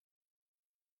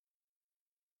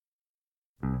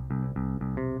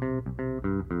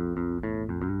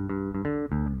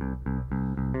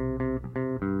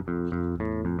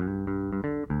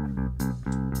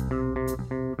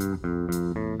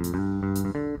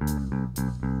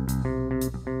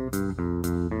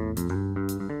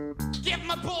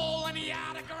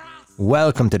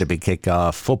Welcome to the Big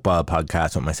Kickoff football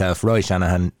podcast with myself, Roy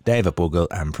Shanahan, David Bogle,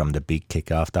 and from the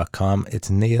BigKickoff.com, it's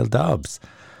Neil Dobbs.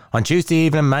 On Tuesday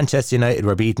evening, Manchester United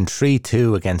were beaten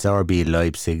 3-2 against RB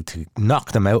Leipzig to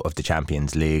knock them out of the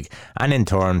Champions League and in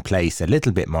turn place a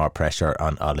little bit more pressure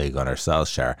on Ole Gunnar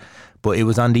Solskjaer. But it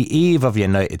was on the eve of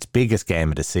United's biggest game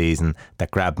of the season that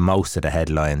grabbed most of the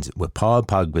headlines, with Paul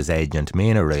Pogba's agent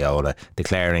Mina Raiola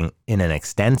declaring in an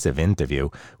extensive interview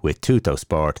with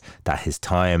Tbko that his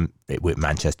time with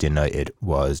Manchester United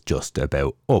was just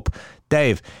about up.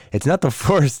 Dave, it's not the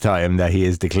first time that he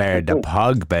has declared that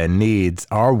Pogba needs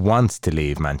or wants to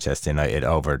leave Manchester United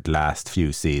over the last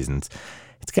few seasons.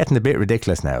 It's getting a bit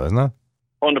ridiculous now, isn't it?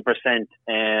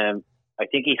 100%. I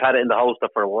think he had it in the holster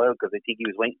for a while because I think he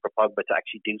was waiting for Pogba to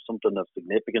actually do something of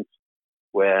significance.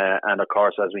 And of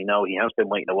course, as we know, he has been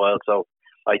waiting a while. So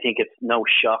I think it's no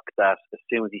shock that as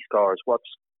soon as he scores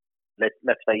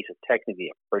let's face it,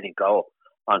 technically a brilliant goal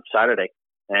on Saturday.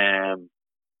 As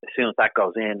soon as that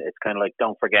goes in, it's kind of like,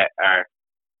 don't forget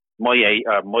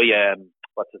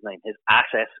his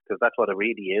assets, because that's what it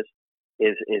really is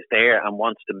there and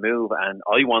wants to move, and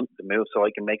I want to move so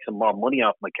I can make some more money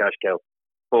off my cash cow.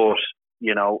 But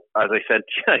you know, as I said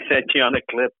to you on a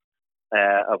clip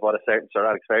of what a certain Sir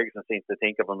Alex Ferguson seems to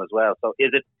think of him as well. So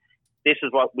this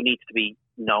is what needs to be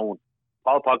known.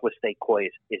 Paul Pogba stay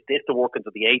quiet. Is this the workings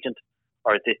of the agent,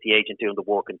 or is this the agent doing the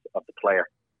workings of the player?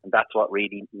 And that's what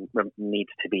really needs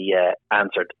to be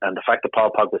answered. And the fact that Paul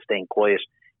Pogba is staying quiet,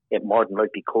 it more than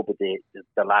likely could be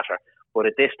the latter. But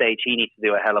at this stage, he needs to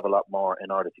do a hell of a lot more in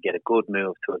order to get a good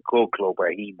move to a good club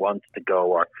where he wants to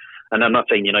go. And I'm not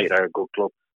saying United are a good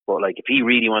club, but like if he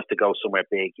really wants to go somewhere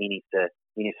big, he needs to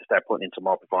start putting in some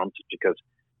more performances, because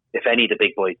if any of the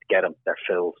big boys get him, they're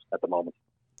filled at the moment.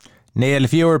 Neil,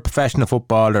 if you were a professional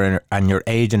footballer and your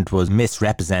agent was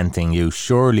misrepresenting you,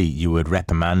 surely you would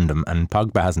reprimand him, and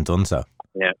Pogba hasn't done so.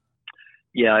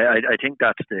 Yeah, I think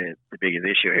that's the biggest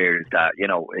issue here, is that, you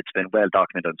know, it's been well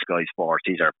documented on Sky Sports.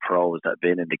 These are pros that have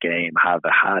been in the game, have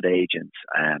had agents,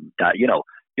 that, you know,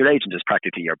 your agent is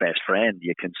practically your best friend.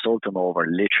 You consult them over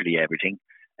literally everything.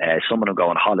 Some of them go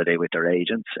on holiday with their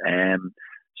agents.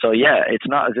 So yeah, it's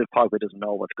not as if Pogba doesn't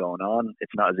know what's going on.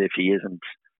 It's not as if he isn't,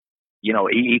 you know,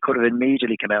 he could have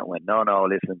immediately come out and went, no,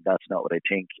 listen, that's not what I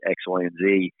think, X, Y, and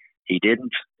Z. He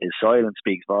didn't. His silence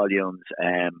speaks volumes.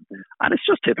 And it's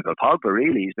just typical Pogba,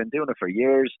 really. He's been doing it for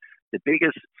years. The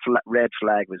biggest red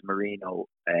flag was Mourinho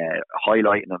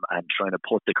highlighting him and trying to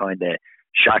put the kind of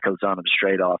shackles on him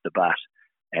straight off the bat.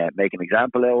 Make an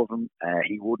example out of him.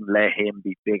 He wouldn't let him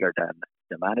be bigger than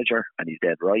the manager, and he's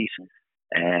dead right.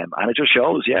 And it just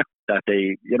shows, that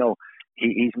they, you know,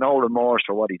 he's no remorse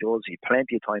for what he does. He's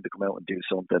plenty of time to come out and do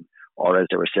something, or as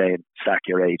they were saying, sack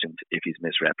your agent if he's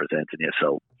misrepresenting you.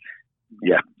 So,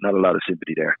 yeah, not a lot of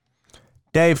sympathy there.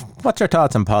 Dave, what's your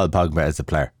thoughts on Paul Pogba as a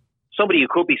player? Somebody who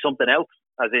could be something else,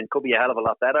 as in could be a hell of a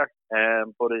lot better,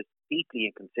 but is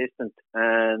deeply inconsistent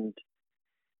and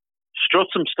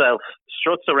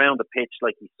struts around the pitch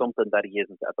like he's something that he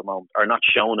isn't at the moment, or not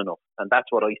shown enough. And that's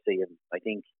what I see. And I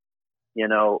think, you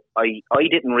know, I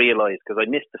didn't realise, because I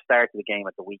missed the start of the game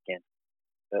at the weekend.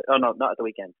 No, not at the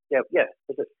weekend. Yeah.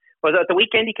 Was it at the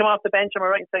weekend he came off the bench? Am I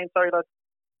right in saying, sorry, lad?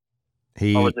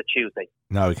 Or was it Tuesday?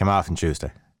 No, he came off on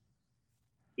Tuesday.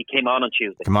 He came on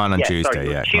Tuesday. Tuesday,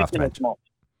 sorry, yeah. Tuesday next month.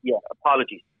 Yeah,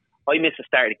 apologies. I missed the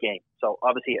start of the game. So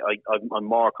obviously I'm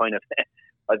more kind of,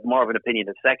 I've more of an opinion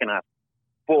in the second half.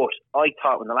 But I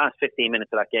thought in the last 15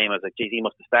 minutes of that game, I was like, geez, he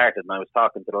must have started. And I was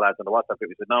talking to the lads on the WhatsApp group.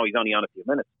 We said, no, he's only on a few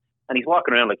minutes. And he's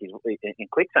walking around like he's in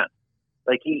quicksand.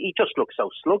 Like he just looks so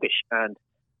sluggish, and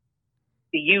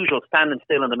the usual standing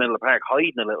still in the middle of the park,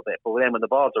 hiding a little bit. But then when the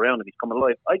ball's around him, he's coming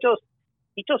alive.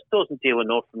 He just doesn't do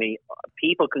enough for me.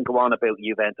 People can go on about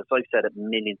Juventus. I've said it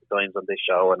millions of times on this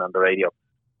show and on the radio.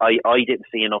 I didn't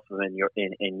see enough of him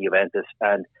in Juventus,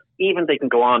 and even they can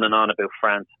go on and on about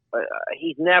France.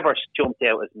 He's never jumped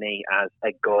out as me as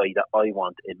a guy that I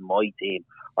want in my team,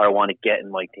 or I want to get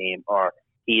in my team, or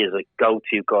he is a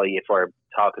go-to guy if we're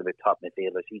talking about top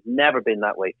midfielders. He's never been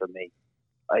that way for me.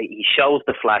 He shows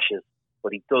the flashes,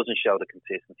 but he doesn't show the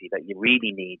consistency that you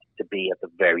really need to be at the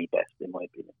very best, in my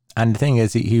opinion. And the thing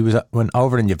is, he was when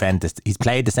over in Juventus, he's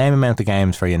played the same amount of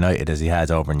games for United as he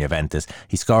has over in Juventus.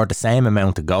 He scored the same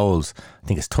amount of goals. I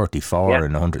think it's 34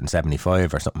 and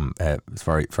 175 or something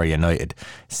for United.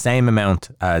 Same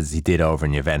amount as he did over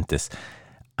in Juventus.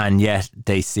 and yet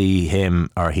they see him,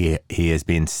 or he has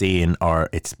been seen, or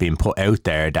it's been put out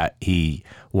there that he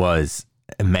was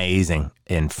amazing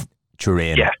in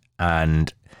Turin. Yeah.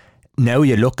 And now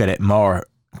you look at it more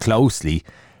closely,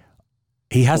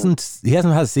 he hasn't had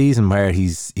a season where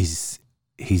he's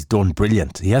done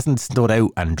brilliant. He hasn't stood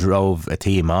out and drove a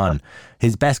team on.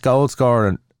 His best goal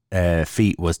scoring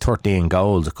feat was 13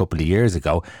 goals a couple of years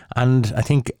ago, and I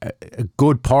think a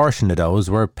good portion of those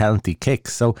were penalty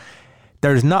kicks. So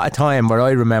there's not a time where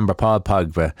I remember Paul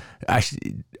Pogba.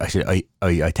 Actually,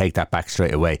 I take that back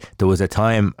straight away. There was a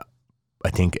time,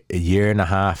 I think a year and a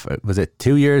half, was it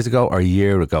 2 years ago or a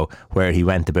year ago, where he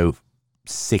went about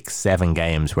 6-7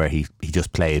 games where he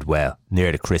just played well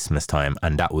near the Christmas time,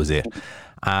 and that was it.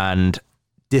 And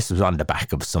this was on the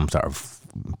back of some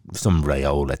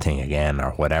Raiola thing again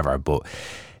or whatever, but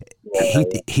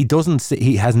he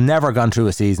has never gone through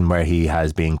a season where he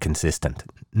has been consistent.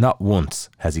 Not once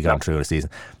has he gone through a season,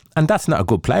 and that's not a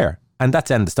good player, and that's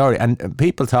the end of the story. And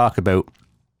people talk about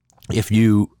if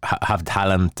you have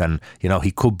talent, and you know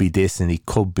he could be this and he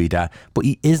could be that, but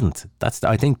he isn't.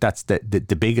 I think that's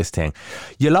the biggest thing.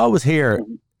 You'll always hear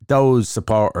those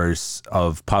supporters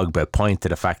of Pogba point to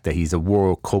the fact that he's a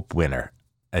World Cup winner,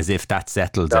 as if that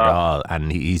settles it all, and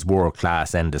he's world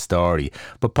class. End of story.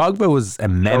 But Pogba was a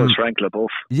member. Frank LeBeouf.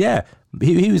 Yeah,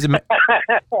 he was.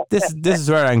 This is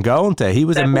where I'm going to. He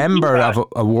was a member of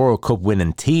a World Cup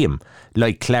winning team,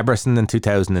 like Kleberson in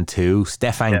 2002,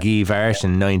 Stefan Guivert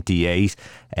in '98,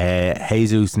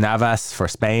 Jesus Navas for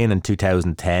Spain in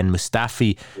 2010,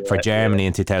 Mustafi for Germany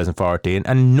in 2014,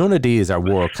 and none of these are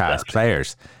world class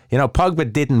players. You know,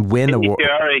 Pogba didn't win a World Cup.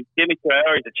 Jimmy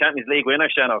Traore, the Champions League winner,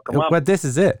 Shano. Come on. But this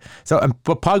is it. So,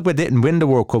 but Pogba didn't win the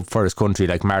World Cup for his country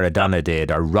like Maradona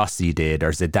did, or Rossi did,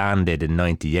 or Zidane did in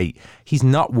 '98. He's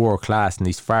not world class, and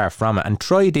he's far from it. And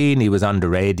Troy Deeney was on the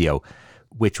radio,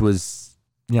 which was,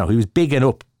 you know, he was bigging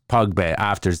up Pogba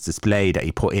after his display that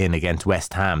he put in against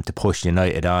West Ham to push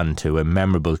United on to a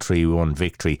memorable 3-1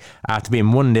 victory after being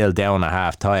 1-0 down at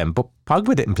half time. But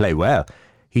Pogba didn't play well.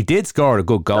 He did score a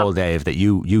good goal, Dave, that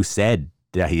you said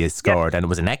that he has scored, and it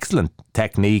was an excellent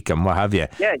technique and what have you.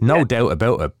 No doubt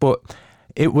about it. But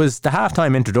it was the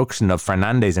halftime introduction of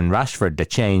Fernandes and Rashford that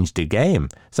changed the game.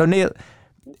 So, Neil,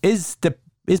 is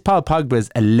Paul Pogba's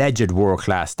alleged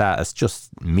world-class status just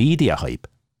media hype?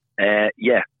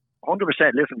 Yeah, 100%.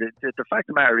 Listen, the fact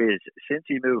of the matter is, since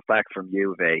he moved back from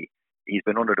Juve, he's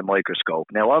been under the microscope.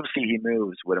 Now, obviously, he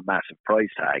moves with a massive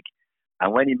price tag,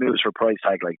 and when he moves for a price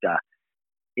tag like that,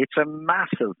 it's a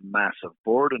massive, massive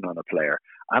burden on a player.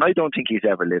 And I don't think he's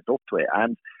ever lived up to it.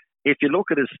 And if you look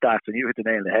at his stats, and you hit the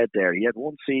nail on the head there, he had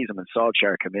one season when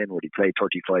Solskjaer came in where he played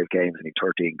 35 games and he had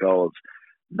 13 goals,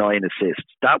 9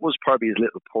 assists. That was probably his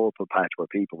little purple patch where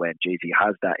people went, geez, he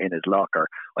has that in his locker.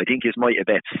 I think he might have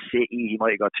bet City, he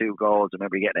might have got 2 goals. I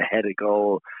remember getting a headed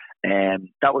goal.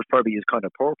 That was probably his kind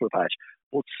of purple patch.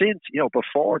 But since,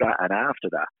 before that and after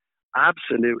that,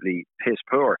 absolutely piss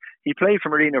poor. He played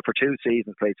for Mourinho for 2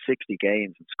 seasons, played 60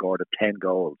 games and scored 10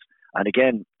 goals. And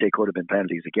again, they could have been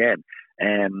penalties again.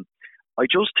 I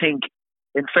just think,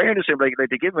 in fairness, like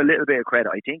to give him a little bit of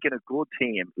credit, I think in a good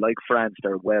team like France,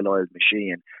 they're a well-oiled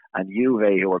machine, and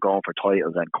Juve, who are going for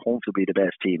titles and comfortably the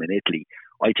best team in Italy,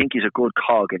 I think he's a good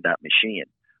cog in that machine.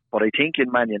 But I think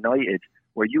in Man United,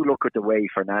 where you look at the way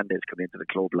Fernandes came into the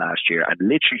club last year and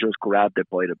literally just grabbed it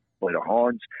by the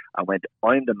horns and went,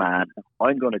 I'm the man,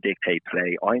 I'm going to dictate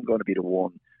play, I'm going to be the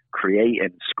one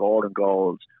creating, scoring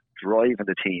goals, driving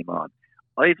the team on.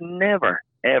 I've never,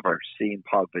 ever seen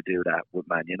Pogba do that with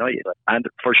Man United, and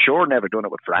for sure never done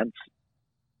it with France.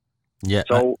 Yeah.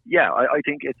 So, I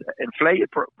think it's inflated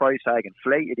price tag,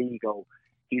 inflated ego.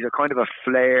 He's a kind of a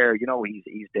flair,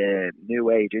 he's the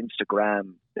new age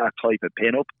Instagram, that type of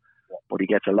pin-up. But he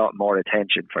gets a lot more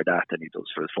attention for that than he does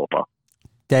for his football.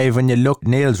 Dave, when you look,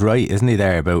 Neil's right, isn't he,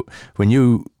 there, about when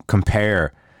you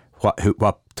compare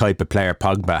what type of player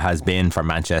Pogba has been for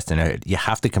Manchester United, you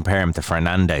have to compare him to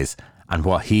Fernandes and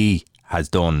what he has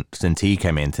done since he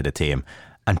came into the team.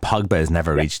 And Pogba has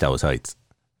never reached those heights.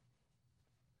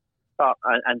 Oh,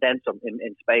 and then some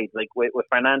in spades. Like with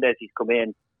Fernandes, he's come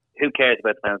in. Who cares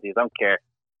about the penalties? I don't care.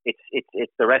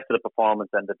 It's the rest of the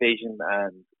performance and the vision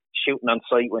and shooting on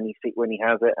sight when he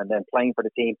has it, and then playing for the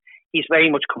team. He's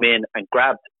very much come in and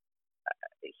grabbed.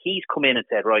 He's come in and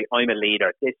said, right, I'm a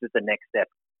leader. This is the next step.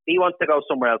 If he wants to go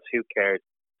somewhere else, who cares?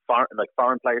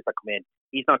 Foreign players that come in,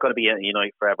 he's not going to be at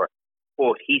United forever.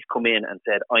 But he's come in and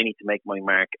said, I need to make my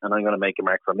mark, and I'm going to make a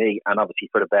mark for me, and obviously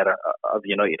for the better of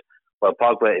United. Well,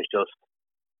 Pogba is just,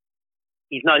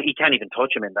 he can't even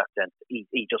touch him in that sense.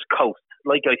 He just coasts.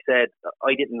 Like I said,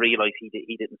 I didn't realise he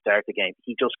didn't start the game.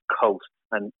 He just coasts.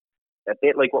 And a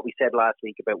bit like what we said last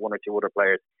week about one or two other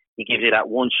players. He gives you that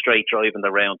one straight drive in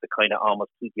the round to kind of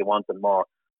almost keep you wanting more,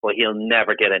 but he'll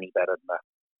never get any better than that.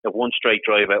 The one straight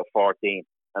drive out of 14,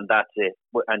 and that's it.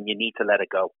 And you need to let it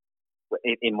go.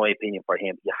 In my opinion, for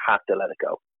him, you have to let it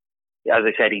go. As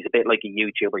I said, he's a bit like a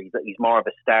YouTuber. He's more of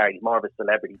a star. He's more of a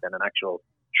celebrity than an actual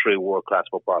true world-class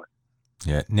footballer.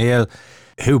 Yeah. Neil,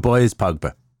 who buys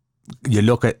Pogba? You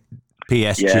look at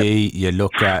PSG, you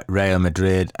look at Real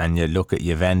Madrid, and you look at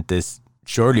Juventus.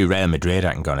 Surely Real Madrid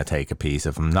aren't going to take a piece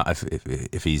of him, not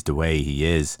if he's the way he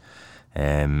is.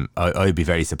 I'd be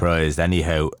very surprised.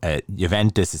 Anyhow,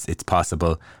 Juventus, it's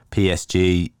possible.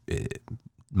 PSG,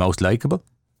 most likeable?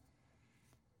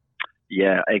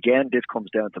 Yeah, again, this comes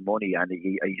down to money, and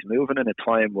he's moving in a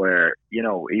time where, you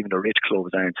know, even the rich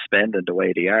clubs aren't spending the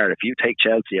way they are. If you take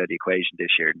Chelsea out of the equation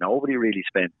this year, nobody really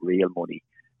spent real money,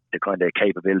 the kind of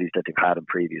capabilities that they've had in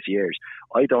previous years.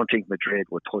 I don't think Madrid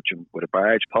would touch him with a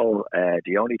barge, Paul.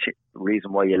 The only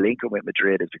reason why you link him with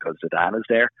Madrid is because Zidane is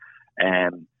there.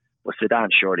 But Zidane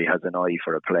surely has an eye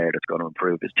for a player that's going to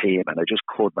improve his team, and I just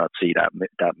could not see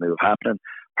that move happening.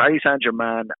 Paris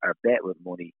Saint-Germain are bet with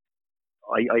money.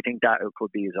 I think that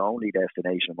could be his only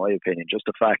destination, in my opinion. Just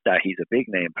the fact that he's a big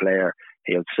name player,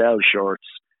 he'll sell shirts.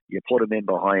 You put him in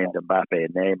behind Mbappe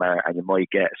and Neymar, and you might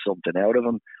get something out of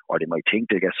him, or they might think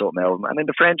they get something out of him. And in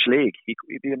the French league,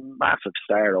 he'd be a massive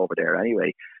star over there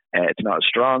anyway. It's not as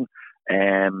strong.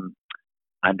 And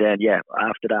then,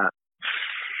 after that,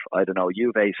 I don't know,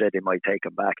 Juve said they might take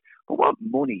him back. But what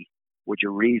money would you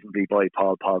reasonably buy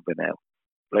Paul Pogba now?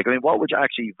 Like, I mean, what would you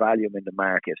actually value him in the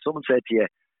market? If someone said to you,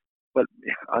 well,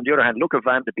 on the other hand, look at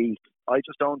Van de Beek. I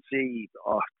just don't see.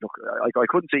 I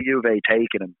couldn't see Juve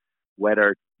taking him.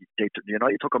 Whether you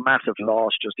took a massive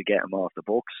loss just to get him off the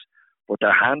books, but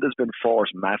their hand has been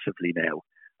forced massively now,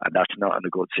 and that's not in a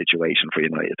good situation for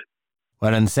United.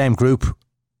 Well, in the same group,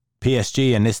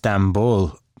 PSG and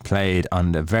Istanbul played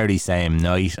on the very same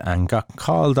night and got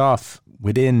called off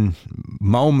within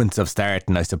moments of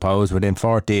starting, I suppose, within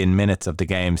 14 minutes of the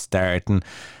game starting.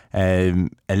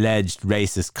 Alleged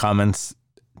racist comments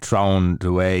thrown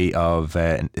the way of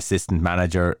an assistant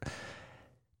manager.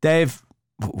 Dave,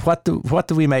 what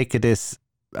do we make of this?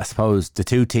 I suppose the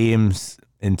two teams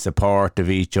in support of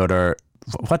each other.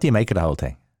 What do you make of the whole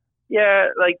thing? Yeah,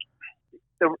 like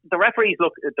the referee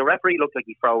looked like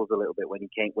he froze a little bit when he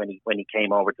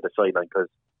came over to the sideline, because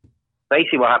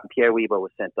basically what happened, Pierre Weber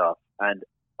was sent off, and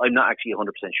I'm not actually 100%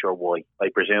 sure why. I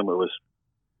presume it was.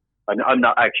 I'm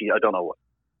not actually. I don't know what.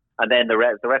 And then the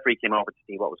referee came over to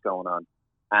see what was going on,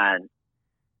 and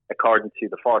according to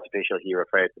the fourth official, he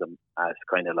referred to them as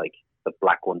kind of like the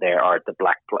black one there, or the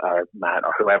black man,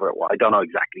 or whoever it was. I don't know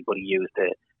exactly, but he used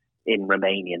in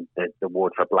Romanian the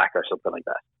word for black or something like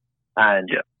that. And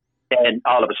then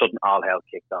all of a sudden, all hell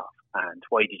kicked off. And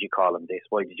why did you call him this?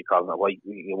 Why did you call him that? Why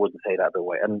you wouldn't say that the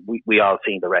way? And we all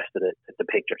seen the rest of the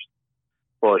pictures,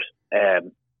 but.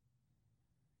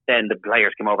 Then the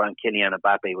players came over, and Kylian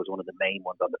Mbappe was one of the main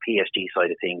ones on the PSG side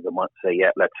of things, and wanted to say,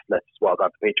 yeah, let's walk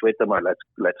off the pitch with them, or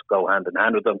let's go hand in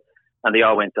hand with them. And they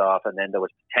all went off, and then there was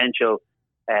potential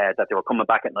that they were coming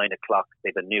back at 9 o'clock.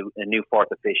 They had a new fourth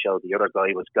official. The other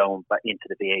guy was going back into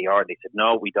the VAR. They said,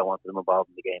 no, we don't want them involved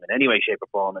in the game in any way, shape or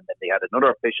form. And then they had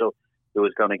another official who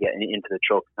was going to get into the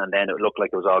truck, and then it looked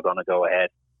like it was all going to go ahead.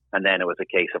 And then it was a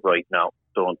case of, right, no,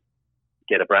 don't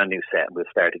get a brand new set, and we'll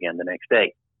start again the next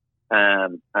day.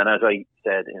 And as I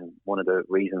said in one of the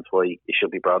reasons why it should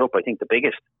be brought up, I think the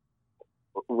biggest,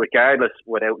 regardless,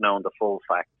 without knowing the full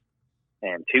facts,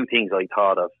 two things I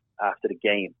thought of after the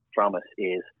game from it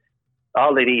is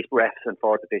all of these refs and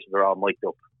fourth officials are all mic'd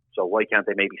up. So why can't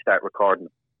they maybe start recording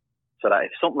them? So that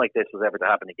if something like this was ever to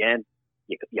happen again,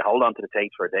 you hold on to the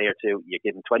tapes for a day or two. You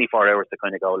give them 24 hours to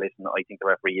kind of go, listen, I think the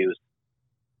referee used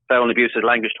foul and abusive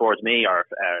language towards me, or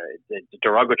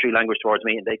derogatory language towards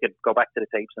me, and they could go back to the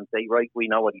tapes and say, right, we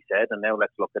know what he said, and now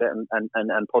let's look at it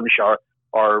and punish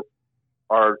or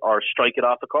strike it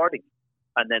off accordingly.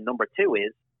 And then number two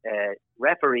is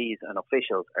referees and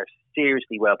officials are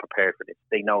seriously well prepared for this.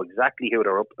 They know exactly who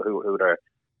their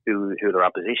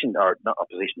opposition, or not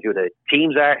opposition, who the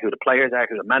teams are, who the players are,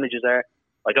 who the managers are.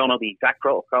 I don't know the exact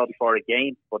protocol before a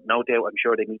game, but no doubt I'm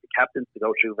sure they meet the captains to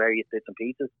go through various bits and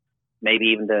pieces, maybe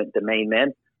even the main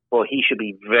men. But he should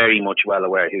be very much well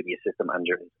aware who the assistant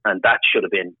manager is, and that should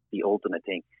have been the ultimate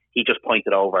thing. He just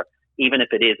pointed over, even if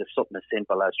it is something as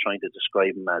simple as trying to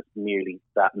describe him as merely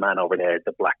that man over there,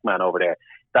 the black man over there.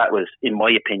 That was, in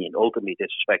my opinion, ultimately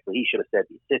disrespectful. He should have said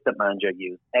the assistant manager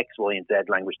used X, Y, and Z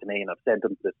language to me, and I've sent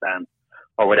him to the stand,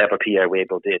 or whatever Pierre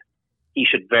Weber did. He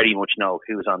should very much know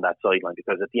who's on that sideline,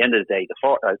 because at the end of the day, the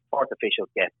fourth official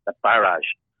gets a barrage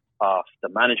of the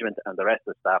management and the rest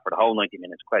of the staff for the whole 90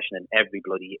 minutes, questioning every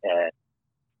bloody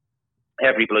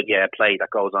play that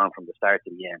goes on from the start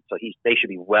to the end. So they should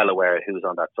be well aware of who's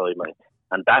on that sideline.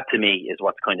 And that, to me, is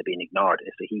what's kind of been ignored,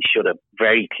 is that he should have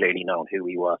very clearly known who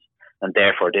he was, and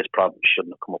therefore this problem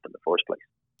shouldn't have come up in the first place.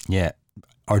 Yeah.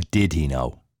 Or did he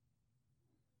know?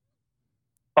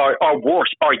 Or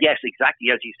worse, or yes, exactly,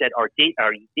 as you said, or he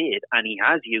did, and he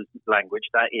has used language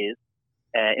that is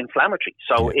inflammatory.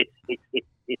 So and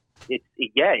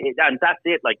that's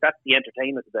it. Like, that's the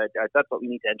entertainment. That's what we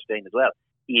need to entertain as well.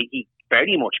 He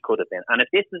very much could have been. And if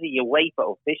this is a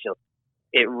UEFA official,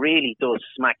 it really does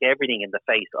smack everything in the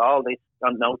face. All this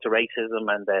no to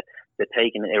racism and the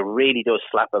taking, it really does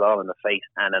slap it all in the face,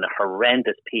 and a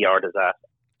horrendous PR disaster.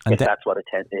 And that's what it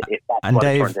turns out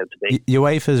to be.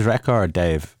 UEFA's record,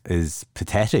 Dave, is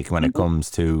pathetic when it comes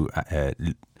to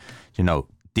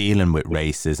dealing with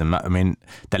racism. I mean,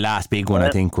 the last big one,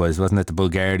 I think, wasn't it the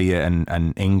Bulgaria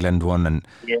and England one? And,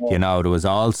 there was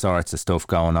all sorts of stuff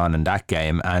going on in that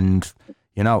game. And,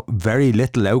 very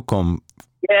little outcome.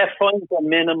 Yeah, fines are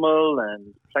minimal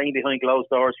and playing behind closed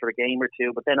doors for a game or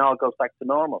two, but then all goes back to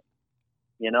normal.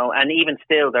 And even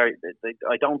still,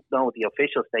 I don't know the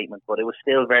official statement, but it was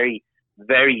still very,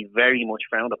 very, very much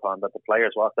frowned upon that the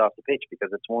players walked off the pitch, because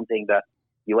it's one thing that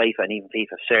UEFA and even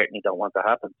FIFA certainly don't want to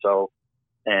happen. So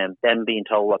them being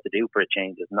told what to do for a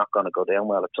change is not going to go down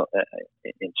well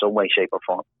in some way, shape or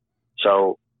form.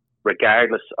 So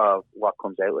regardless of what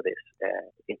comes out of this,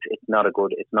 it's not a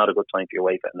good time for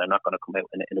UEFA, and they're not going to come out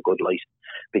in a good light,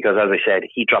 because, as I said,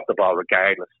 he dropped the ball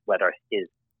regardless whether his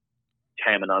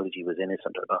terminology was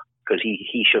innocent or not, because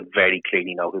he should very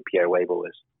clearly know who Pierre Weibo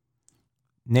is.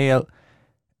 Neil,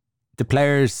 the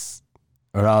players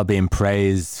are all being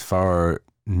praised for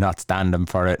not standing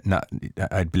for it.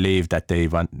 I believe that they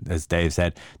as Dave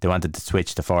said, they wanted to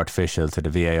switch the fourth official to the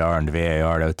VAR, and the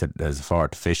VAR out as a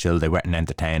fourth official. They weren't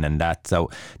entertaining that. So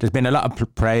there's been a lot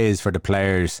of praise for the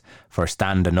players for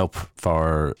standing up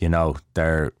for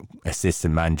their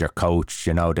assistant manager, coach,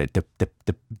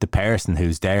 the person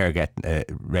who's there getting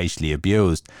racially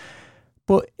abused.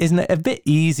 But isn't it a bit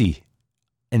easy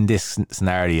in this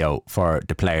scenario for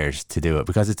the players to do it,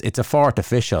 because it's a fourth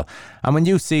official? And when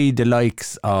you see the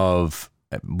likes of,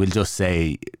 we'll just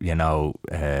say,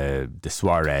 the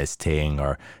Suarez thing,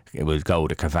 or it will go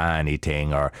the Cavani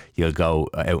thing, or you'll go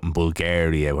out in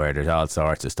Bulgaria where there's all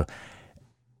sorts of stuff.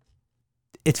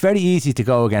 It's very easy to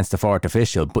go against the fourth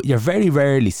official, but you very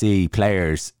rarely see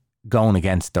players going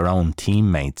against their own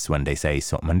teammates when they say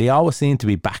something, and they always seem to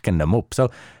be backing them up. So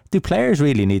do players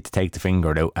really need to take the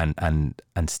finger out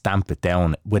and stamp it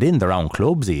down within their own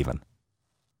clubs even?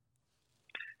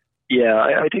 Yeah,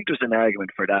 I think there's an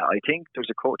argument for that. I think there's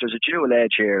a dual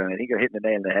edge here, and I think you're hitting the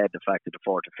nail on the head, the fact that the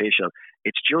fourth official,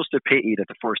 it's just a pity that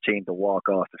the first team to walk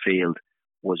off the field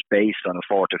was based on a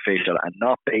fourth official and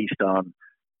not based on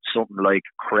something like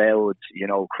crowds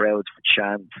with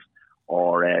chants,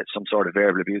 or some sort of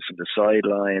verbal abuse from the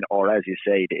sideline, or, as you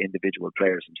say, the individual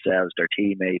players themselves, their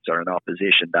teammates, or an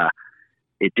opposition, that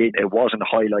it wasn't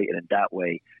highlighted in that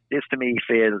way. This, to me,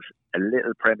 feels a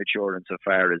little premature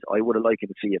insofar as I would have liked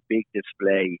to see a big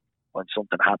display when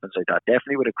something happens like that.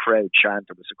 Definitely with a crowd chant.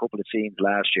 There was a couple of scenes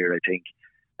last year, I think,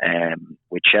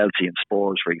 with Chelsea and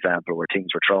Spurs, for example, where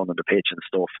things were thrown on the pitch and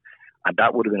stuff. And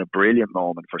that would have been a brilliant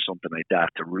moment for something like that,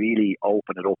 to really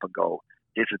open it up and go,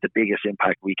 this is the biggest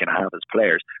impact we can have as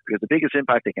players. Because the biggest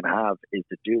impact they can have is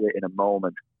to do it in a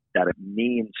moment that it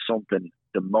means something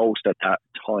the most at that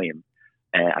time.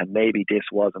 And maybe this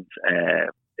wasn't,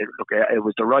 it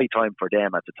was the right time for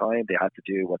them at the time. They had to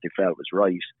do what they felt was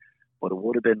right. But it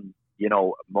would have been,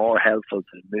 more helpful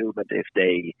to the movement if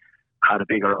they had a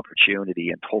bigger opportunity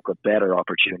and took a better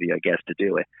opportunity, I guess, to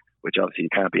do it, which obviously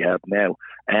can't be helped now.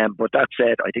 But that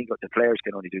said, I think the players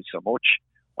can only do so much.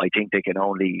 I think they can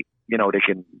only, they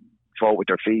can vote with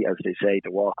their feet, as they say, to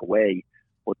walk away.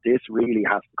 But this really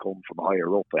has to come from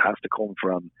higher up. It has to come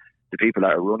from the people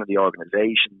that are running the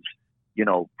organisations,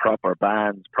 proper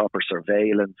bans, proper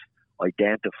surveillance,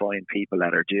 identifying people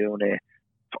that are doing it,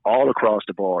 all across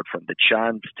the board, from the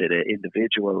chants to the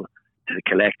individual to the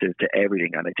collective to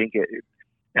everything. And I think it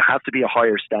has to be a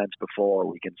higher stance before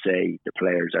we can say the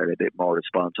players are a bit more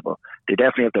responsible. They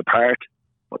definitely have their part,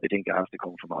 but I think it has to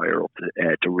come from higher up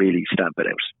to really stamp it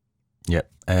out.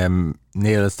 Yeah.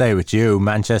 Neil, I'll stay with you.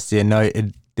 Manchester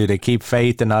United, do they keep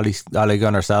faith in Ole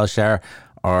Gunnar Solskjaer,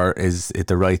 or is it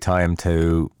the right time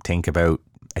to think about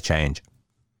a change?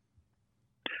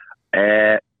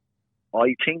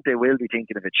 I think they will be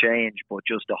thinking of a change, but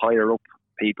just the higher up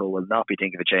people will not be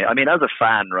thinking of a change. I mean, as a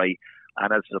fan, right,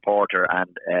 and as a supporter. And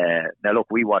now look,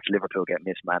 we watched Liverpool get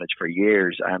mismanaged for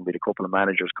years, and with a couple of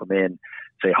managers come in,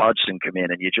 say Hodgson come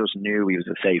in, and you just knew he was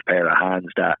a safe pair of hands,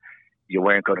 that you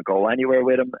weren't going to go anywhere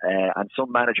with him. And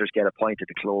some managers get appointed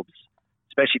to clubs,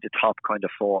 especially the top kind of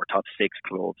 4, top 6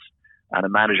 clubs, and a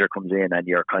manager comes in and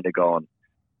you're kind of going,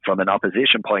 from an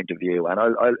opposition point of view, and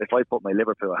if I put my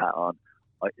Liverpool hat on,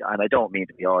 and I don't mean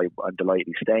to be, I'm delighted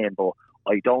he's staying, but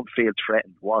I don't feel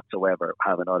threatened whatsoever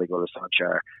having Ole Gunnar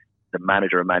Solskjaer, the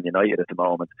manager of Man United at the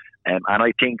moment. And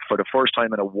I think for the first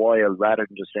time in a while, rather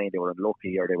than just saying they were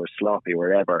unlucky or they were sloppy or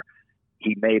whatever,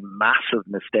 he made massive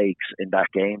mistakes in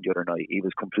that game the other night. He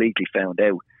was completely found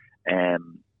out.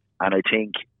 And I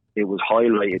think it was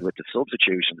highlighted with the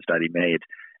substitutions that he made.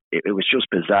 It was just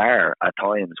bizarre at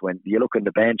times when you look on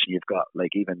the bench and you've got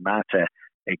like even Mata,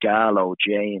 Igalo,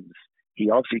 James. He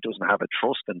obviously doesn't have a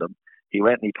trust in them. He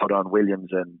went and he put on Williams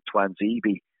and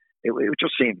Twanzebe. It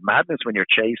just seemed madness when you're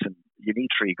chasing. You need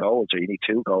 3 goals or you need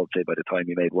 2 goals, say, by the time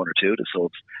you made 1 or 2 of the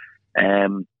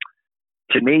subs.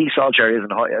 To me, Solskjaer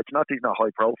isn't high. It's not that he's not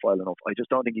high profile enough. I just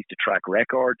don't think he's the track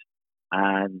record.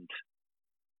 And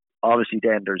obviously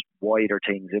then there's wider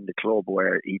things in the club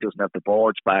where he doesn't have the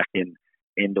boards back in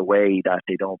the way that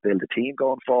they don't build a team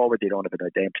going forward. They don't have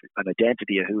an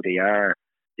identity of who they are.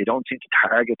 They don't seem to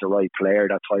target the right player.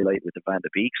 That's highlighted with the Van de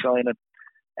Beek signing.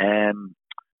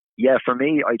 Yeah, for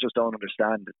me, I just don't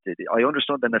understand. I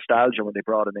understood the nostalgia when they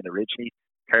brought him in originally.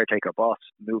 Caretaker boss,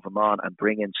 move him on and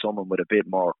bring in someone with a bit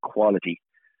more quality.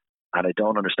 And I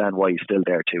don't understand why he's still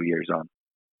there 2 years on.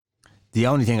 The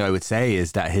only thing I would say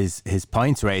is that his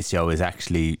points ratio is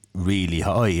actually really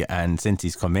high, and since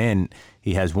he's come in,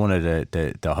 he has one of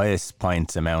the highest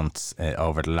points amounts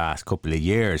over the last couple of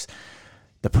years.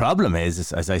 The problem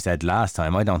is, as I said last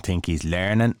time, I don't think he's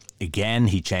learning. Again,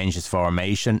 he changed his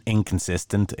formation,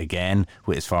 inconsistent again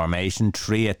with his formation.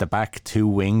 3 at the back, 2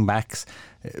 wing backs.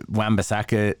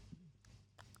 Wan-Bissaka,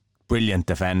 brilliant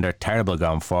defender, terrible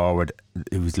going forward.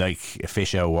 It was like a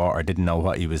fish out of water, didn't know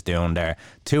what he was doing there.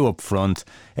 2 up front,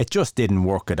 it just didn't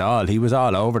work at all. He was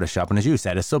all over the shop, and as you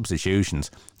said, his substitutions.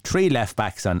 3 left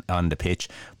backs on the pitch,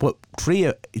 but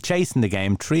 3 chasing the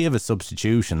game. 3 of his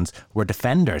substitutions were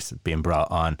defenders being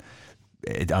brought on.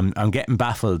 I'm getting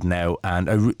baffled now, and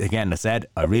I said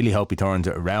I really hope he turns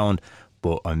it around.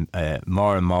 But I'm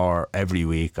more and more every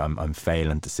week. I'm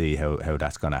failing to see how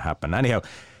that's going to happen. Anyhow,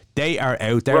 they are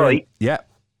out there. Right. Yeah.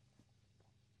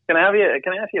 Can I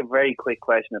ask you a very quick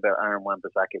question about Aaron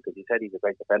Wan-Bissaka, because you said he's a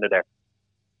great defender there.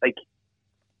 Like,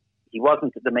 he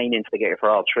wasn't the main instigator for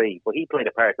all 3, but he played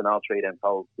a part in all 3 of them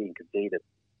goals being conceded,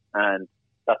 and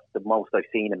that's the most I've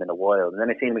seen him in a while. And then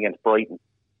I seen him against Brighton,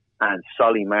 and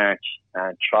Solly March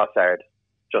and Trossard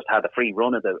just had a free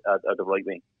run of the right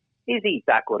wing. Is he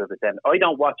that good of a defender? I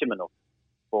don't watch him enough,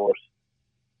 but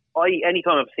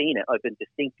anytime I've seen it, I've been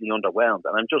distinctly underwhelmed,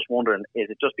 and I'm just wondering, is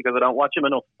it just because I don't watch him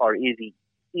enough, or is he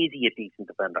a decent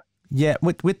defender? Yeah,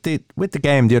 with the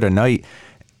game the other night,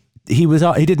 he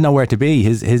didn't know where to be.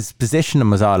 His positioning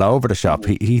was all over the shop.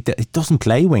 He doesn't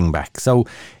play wing back, so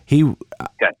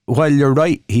while you're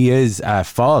right, he is at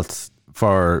fault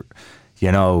for,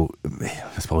 I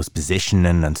suppose,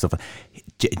 positioning and stuff.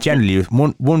 Generally,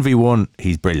 1v1,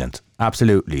 he's brilliant.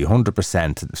 Absolutely,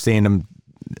 100%. I've seen him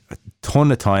a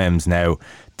ton of times now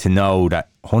to know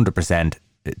that 100%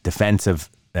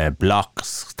 defensive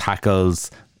blocks,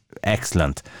 tackles,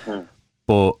 excellent.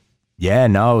 But yeah,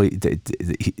 no,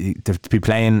 to be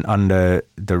playing on the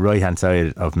right hand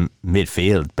side of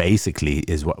midfield basically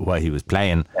is what he was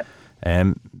playing.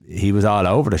 He was all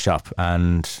over the shop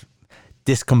and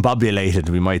discombobulated,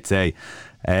 we might say.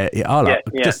 I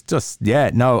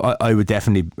would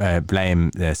definitely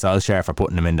blame Solskjaer for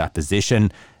putting him in that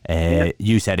position.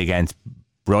 You said against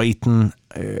Brighton,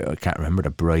 I can't remember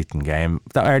the Brighton game.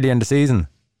 Was that early in the season?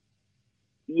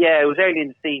 Yeah, it was early in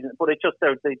the season, but it just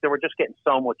they were just getting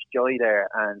so much joy there,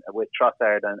 and with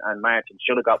Trossard and Martin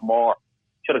should have got more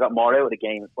out of the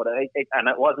game. But I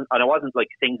wasn't like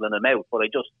singling him out, but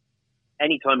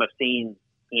anytime I've seen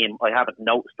him, I haven't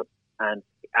noticed him.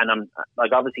 And I'm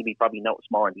like, obviously we probably notice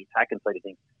more on the attacking side of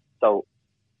things. So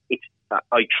it's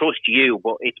I trust you,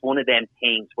 but it's one of them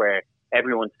things where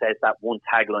everyone says that one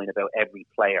tagline about every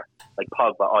player, like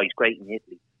Pogba, he's great in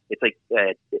Italy. It's like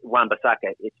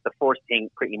Wan-Bissaka. It's the first thing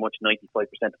pretty much 95%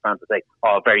 of fans will say,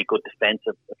 very good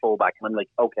defensive fullback. And I'm like,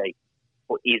 okay,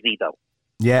 but is he though?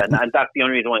 Yeah, and that's the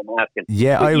only reason why I'm asking.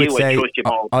 Yeah,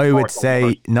 I would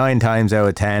say 9 times out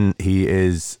of 10 he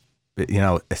is,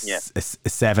 a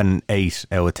 7, 8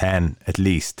 out of 10 at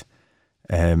least.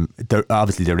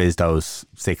 obviously there is those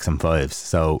 6 and 5s.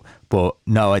 So, but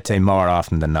no, I'd say more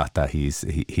often than not that he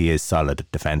is solid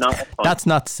at defence. No, that's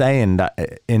not saying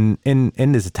that in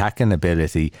his attacking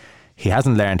ability, he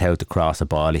hasn't learned how to cross a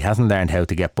ball. He hasn't learned how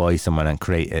to get by someone and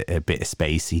create a bit of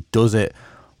space. He does it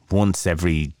once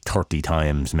every 30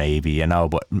 times maybe, you know,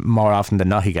 but more often than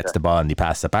not he gets the ball and he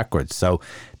passes it backwards. So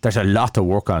there's a lot to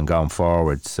work on going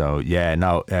forward. So yeah,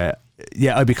 no,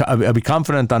 yeah, I'd be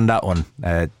confident on that one,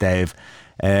 Dave.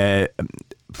 Again,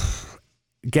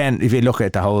 if you look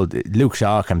at the whole, Luke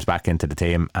Shaw comes back into the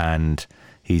team and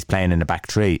he's playing in the back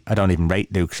three. I don't even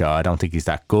rate Luke Shaw. I don't think he's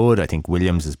that good. I think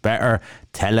Williams is better.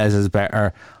 Tellez is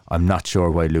better. I'm not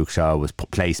sure why Luke Shaw was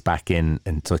placed back in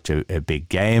such a big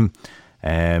game.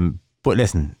 But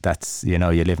listen, that's, you know,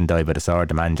 you live and die by the sword.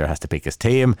 The manager has to pick his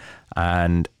team,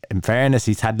 and in fairness,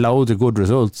 he's had loads of good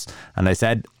results. And I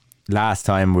said last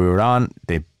time we were on,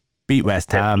 they beat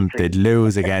West Ham, they'd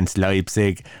lose against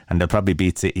Leipzig, and they'll probably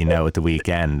beat City now at the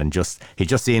weekend. And he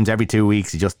just seems every 2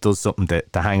 weeks he just does something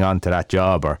to hang on to that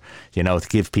job, or, you know, to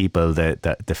give people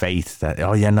the faith that,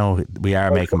 oh, you know, we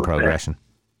are making progression.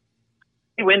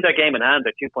 He wins their game in hand.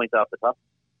 They're 2 points off the top.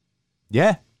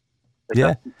 Yeah.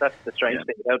 Yeah, that's the strange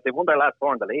thing. They won their last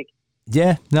 4 in the league.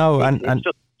 Yeah, no, it's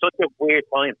just such a weird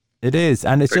time. It is,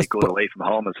 and it's very just good away from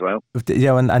home as well.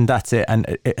 Yeah, and that's it.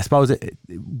 And I suppose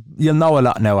you'll know a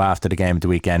lot now after the game at the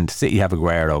weekend. City have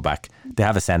Aguero back. They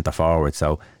have a centre forward,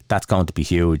 so that's going to be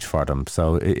huge for them.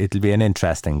 So it'll be an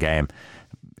interesting game.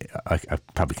 I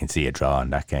probably can see a draw in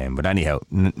that game, but anyhow,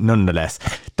 nonetheless,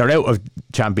 they're out of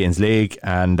Champions League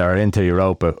and they're into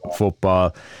Europa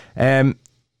football.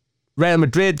 Real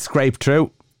Madrid scraped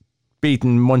through,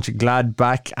 beating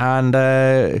Mönchengladbach, and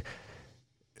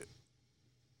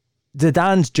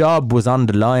Zidane's job was on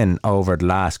the line over the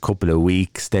last couple of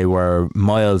weeks. They were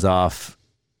miles off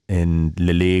in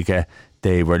La Liga.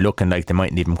 They were looking like they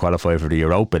mightn't even qualify for the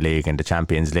Europa League and the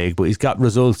Champions League, but he's got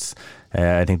results.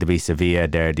 I think they beat Sevilla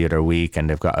there the other week, and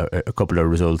they've got a couple of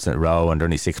results in a row, and they're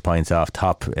only 6 points off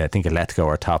top. I think Tbko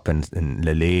are top in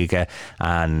La Liga,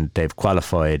 and they've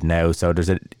qualified now, so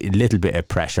there's a little bit of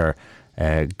pressure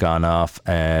gone off.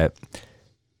 The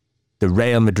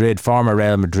former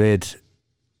Real Madrid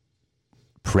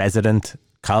president,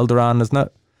 Calderon, isn't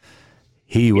it?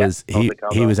 He was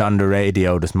on the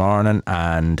radio this morning,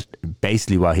 and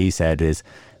basically what he said is,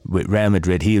 with Real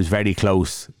Madrid, he was very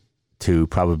close to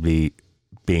probably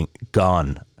being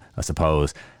gone, I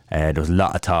suppose. There was a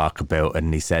lot of talk about it,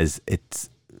 and he says it's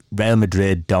Real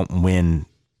Madrid don't win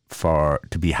to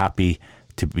be happy,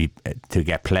 to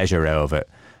get pleasure out of it.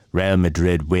 Real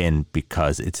Madrid win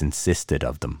because it's insisted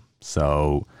of them.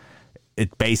 So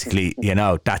it basically, you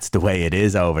know, that's the way it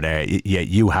is over there.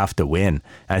 You have to win.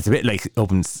 And it's a bit like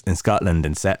up in Scotland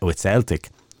with Celtic.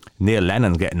 Neil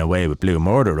Lennon's getting away with blue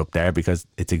murder up there because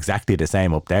it's exactly the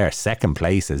same up there. Second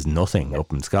place is nothing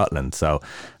up in Scotland. So,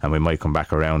 and we might come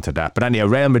back around to that. But anyhow,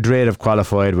 Real Madrid have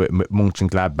qualified with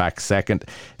Mönchengladbach second.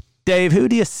 Dave, who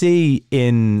do you see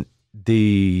in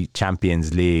the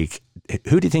Champions League?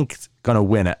 Who do you think is going to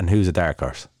win it, and who's a dark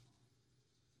horse?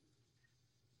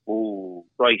 Oh,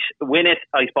 right. Win it,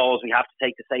 I suppose we have to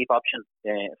take the safe option.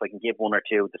 If I can give one or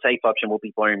two, the safe option will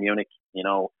be Bayern Munich. You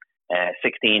know,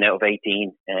 16 out of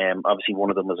 18. Obviously, one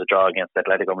of them was a draw against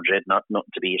Atletico Madrid. Nothing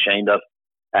to be ashamed of.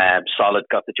 Solid,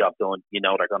 got the job done. You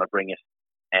know they're going to bring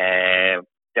it.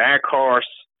 Dark horse.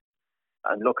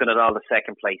 I'm looking at all the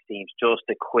second place teams just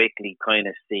to quickly kind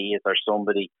of see if there's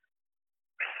somebody.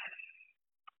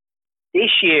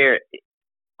 This year,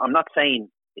 I'm not saying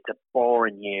it's a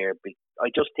boring year. I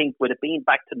just think with it being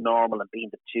back to normal and being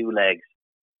the two legs,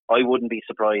 I wouldn't be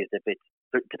surprised if it's,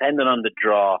 depending on the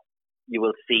draw, you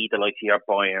will see the likes of your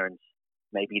Bayerns,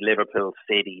 maybe Liverpool,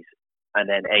 Cities, and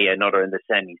then another in the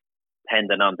semis,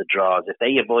 depending on the draws. If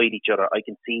they avoid each other, I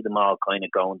can see them all kind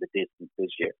of going the distance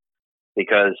this year.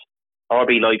 Because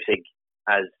RB Leipzig,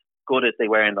 as good as they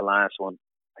were in the last one,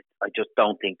 I just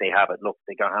don't think they have it. Look,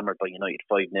 they got hammered by United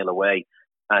 5-0 away.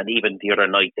 And even the other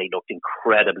night, they looked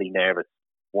incredibly nervous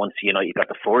once United got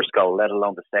the first goal, let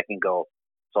alone the second goal.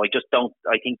 So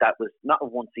I think that was not a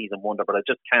one-season wonder, but I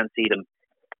just can't see them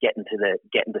getting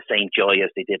the same joy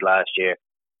as they did last year.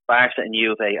 Barca and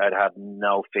Juve, I'd have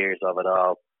no fears of at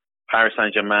all. Paris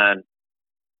Saint-Germain,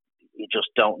 you just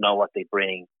don't know what they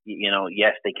bring. You know,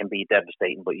 yes, they can be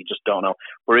devastating, but you just don't know.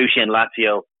 Borussia and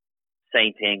Lazio,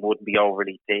 same thing, wouldn't be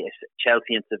overly.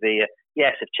 Chelsea and Sevilla,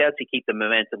 yes, if Chelsea keep the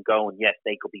momentum going, yes,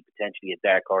 they could be potentially a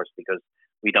dark horse because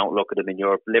we don't look at them in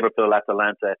Europe. Liverpool,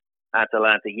 Atalanta,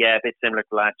 yeah, a bit similar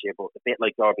to last year, but a bit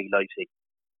like RB Leipzig.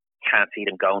 Can't see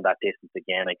them going that distance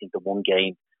again. I think the one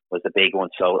game was the big one,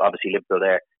 so obviously Liverpool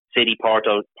there. City,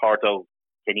 Porto,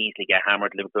 can easily get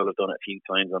hammered. Liverpool have done it a few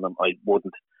times on them. I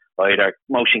wouldn't either.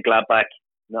 Mönchengladbach,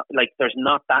 there's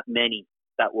not that many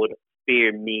that would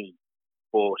fear me,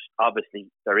 but obviously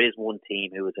there is one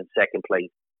team who is in second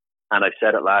place, and I've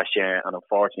said it last year, and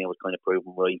unfortunately I was kind of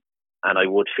proven right, and I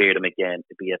would fear them again,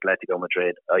 to be Atletico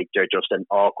Madrid. They're just an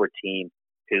awkward team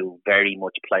who very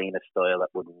much play in a style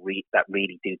that would that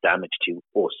really do damage to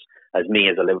us, as me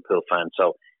as a Liverpool fan.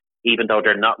 So even though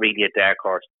they're not really a dark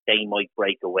horse, they might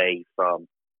break away from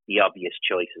the obvious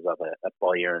choices of a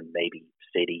Bayern, maybe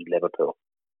City, Liverpool.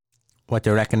 What do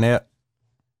you reckon there?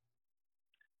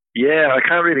 Yeah, I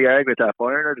can't really argue with that.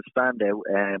 Bayern are the standout.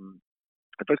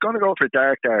 If I was going to go for a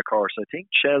dark horse, I think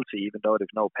Chelsea, even though they've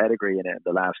no pedigree in it in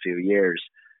the last few years,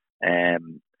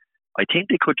 I think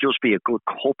they could just be a good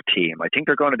cup team. I think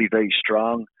they're going to be very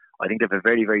strong. I think they have a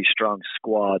very, very strong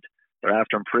squad. They're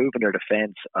after improving their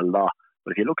defence a lot.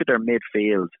 But if you look at their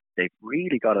midfield, they've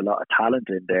really got a lot of talent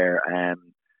in there. And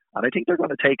I think they're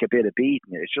going to take a bit of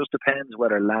beating. It just depends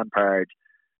whether Lampard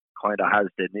kind of has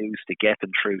the news to get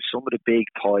them through some of the big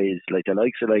ties, like the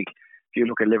likes of, like, if you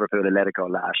look at Liverpool Atletico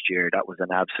last year, that was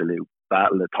an absolute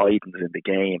battle of titans in the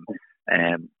game.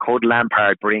 Could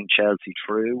Lampard bring Chelsea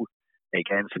through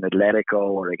against an Atletico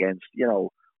or against,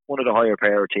 one of the higher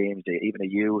power teams, even a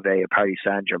Juve, a Paris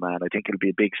Saint-Germain? I think it'll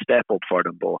be a big step up for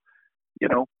them, but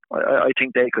I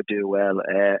think they could do well.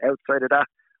 Outside of that,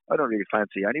 I don't really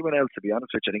fancy anyone else, to be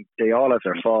honest with you. I think they all have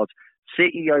their faults.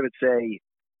 City, I would say,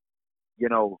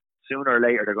 sooner or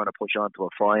later they're going to push on to a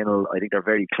final. I think they're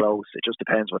very close. It just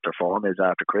depends what their form is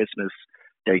after Christmas.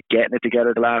 They're getting it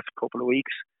together the last couple of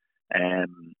weeks.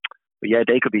 But yeah,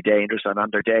 they could be dangerous. And on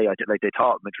their day, they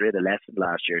taught Madrid a lesson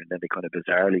last year, and then they kind of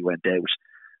bizarrely went out.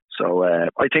 So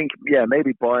I think,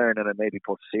 maybe Bayern, and then maybe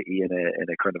put City in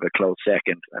a kind of a close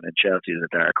second, and then Chelsea is a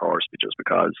dark horse, but just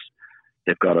because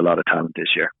they've got a lot of talent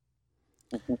this year.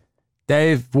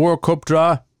 Dave, World Cup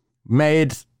draw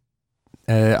made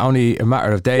only a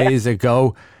matter of days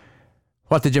ago.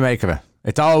 What did you make of it?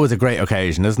 It's always a great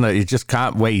occasion, isn't it? You just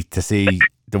can't wait to see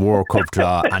the World Cup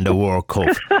draw and the World Cup.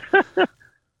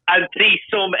 And see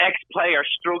some ex-player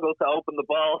struggle to open the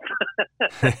ball.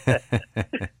 I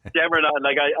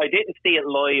didn't see it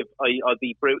live. I'll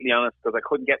be brutally honest, because I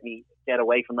couldn't get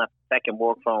away from that second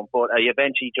work phone. But I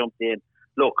eventually jumped in.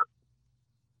 Look,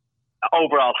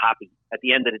 overall happy. At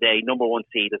the end of the day, number one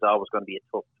seed is always going to be a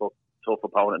tough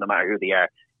opponent, no matter who they are.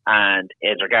 And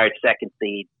as regards second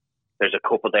seed, there's a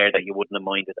couple there that you wouldn't have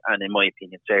minded. And in my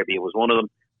opinion, Serbia was one of them.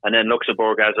 And then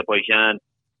Luxembourg, Azerbaijan.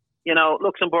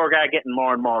 Luxembourg are getting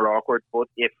more and more awkward, but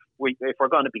if we're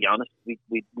going to be honest, we'd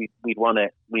want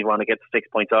to get the 6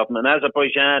 points off them. And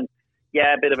Azerbaijan,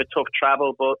 a bit of a tough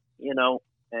travel, but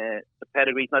the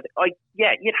pedigree's not.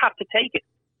 You'd have to take it.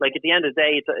 Like, at the end of the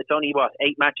day, it's only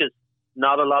 8 matches,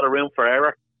 not a lot of room for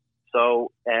error.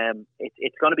 So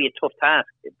it's going to be a tough task,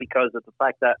 because of the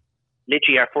fact that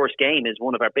literally our first game is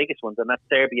one of our biggest ones, and that's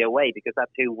Serbia away, because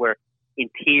that's who we're in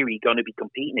theory going to be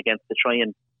competing against to try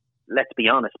and, let's be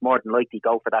honest, more than likely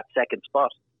go for that second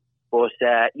spot. But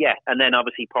and then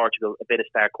obviously Portugal, a bit of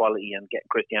star quality and getting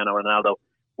Cristiano Ronaldo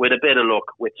with a bit of luck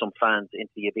with some fans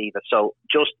into the Aviva. So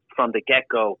just from the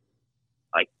get-go,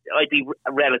 I'd be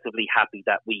relatively happy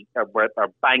that we're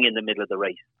bang in the middle of the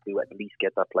race to at least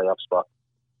get that playoff spot,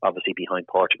 obviously behind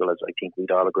Portugal, as I think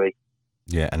we'd all agree.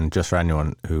 Yeah, and just for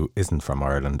anyone who isn't from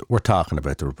Ireland, we're talking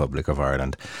about the Republic of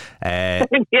Ireland. There's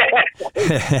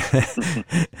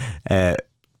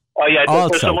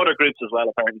some other groups as well,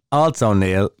 apparently. Also,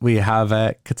 Neil, we have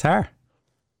Qatar.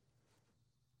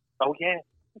 Oh, yeah.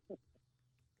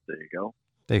 There you go.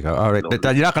 All right. You're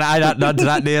not going to add that to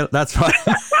that, Neil. That's fine.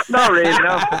 Not really,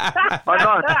 no. I'm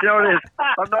not.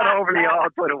 I'm not overly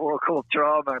awed by the World Cup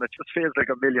draw, man. It just feels like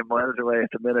a million miles away at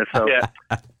the minute. So,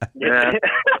 yeah.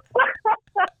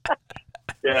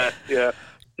 Yeah.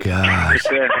 Gosh.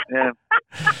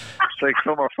 It's like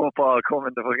summer football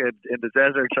coming in the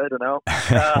desert. I don't know.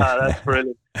 That's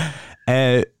brilliant.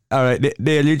 All right,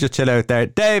 Neil, you just chill out there.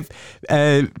 Dave,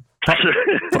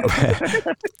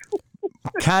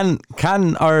 can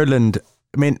Ireland?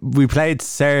 I mean, we played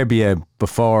Serbia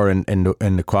before in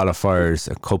the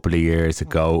qualifiers a couple of years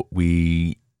ago.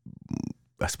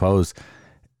 I suppose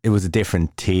it was a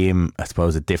different team. I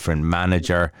suppose a different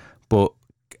manager, but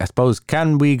I suppose,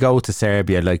 can we go to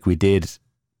Serbia like we did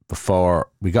before?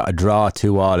 We got a draw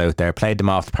 2-2 out there, played them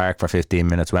off the park for 15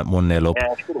 minutes, went 1-0 up,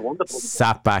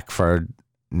 sat back for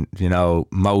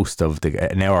most of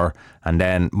an hour, and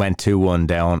then went 2-1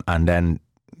 down, and then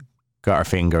got our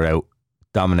finger out,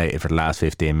 dominated for the last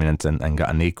 15 minutes and got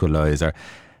an equaliser.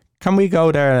 Can we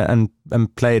go there and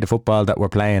play the football that we're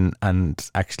playing and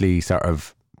actually sort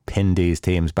of pin these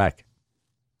teams back?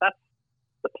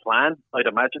 the plan, I'd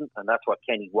imagine, and that's what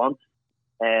Kenny wants.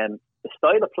 The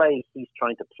style of play he's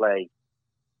trying to play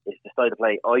is the style of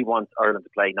play I want Ireland to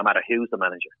play, no matter who's the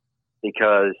manager.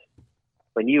 Because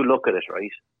when you look at it,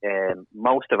 right,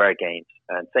 most of our games,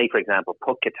 and say, for example,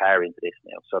 put Qatar into this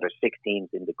now, so there's 6 teams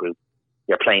in the group,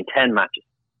 you're playing 10 matches.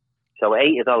 So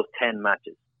 8 of those 10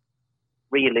 matches,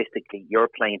 realistically, you're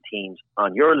playing teams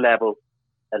on your level,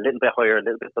 a little bit higher, a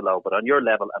little bit below, but on your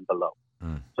level and below.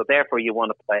 So therefore, you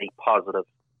want to play positive,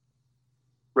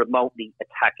 remotely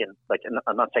attacking, like,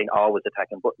 I'm not saying always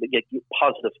attacking, but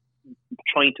positive,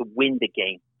 trying to win the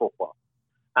game football.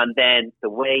 And then the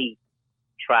way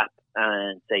Trapp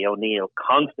and, say, O'Neill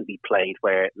constantly played,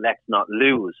 where let's not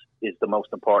lose is the most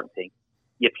important thing,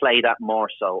 you play that more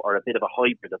so, or a bit of a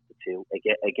hybrid of the two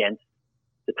against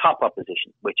the top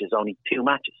opposition, which is only 2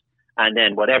 matches. And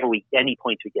then any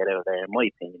points we get out of there, in my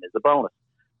opinion, is a bonus.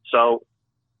 So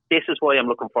this is why I'm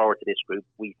looking forward to this group.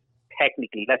 We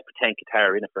technically, let's pretend Qatar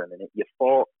are in it for a minute. You have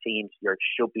 4 teams you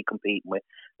should be competing with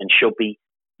and should be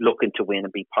looking to win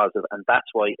and be positive. And that's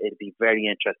why it'd be very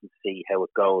interesting to see how it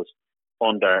goes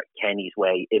under Kenny's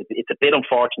way. It's a bit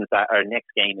unfortunate that our next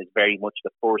game is very much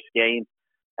the first game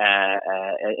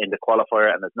in the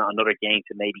qualifier, and there's not another game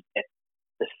to maybe get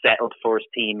the settled first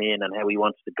team in and how he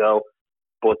wants to go.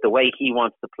 But the way he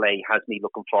wants to play has me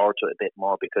looking forward to it a bit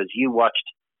more, because you watched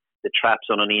the traps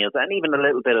on O'Neill's and even a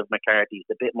little bit of McCarthy's,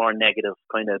 a bit more negative,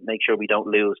 kind of make sure we don't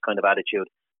lose kind of attitude.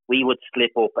 We would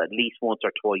slip up at least once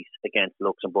or twice against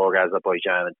Luxembourg,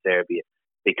 Azerbaijan and Serbia,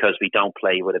 because we don't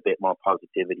play with a bit more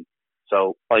positivity.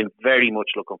 So I'm very much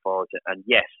looking forward to it. And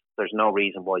yes, there's no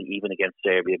reason why, even against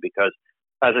Serbia, because,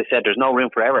 as I said, there's no room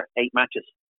for error. 8 matches.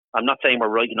 I'm not saying we're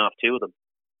writing off 2 of them.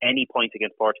 Any point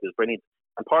against Portugal is brilliant.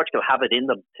 And Portugal have it in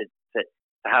them to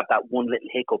have that one little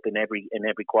hiccup in every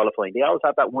qualifying. They always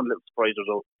have that one little surprise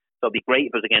result. So it'd be great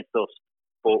if it was against us.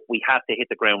 But we have to hit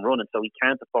the ground running. So we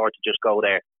can't afford to just go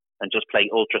there and just play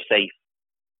ultra safe.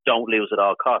 Don't lose at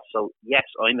all costs. So yes,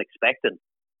 I'm expecting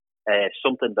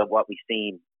something that what we've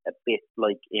seen a bit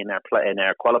like in our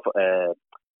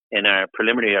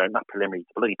preliminary, or not preliminary,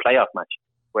 bloody playoff match,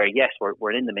 where yes,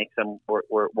 we're in the mix and we're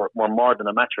more than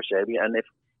a match for Serbia. And if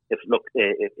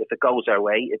it goes our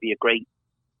way, it'd be great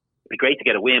to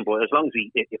get a win. But as long as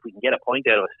if we can get a point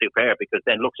out of it, superb, because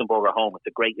then Luxembourg are home. It's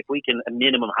a great, if we can a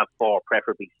minimum have 4,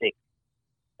 preferably 6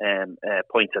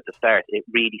 points at the start, it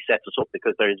really sets us up,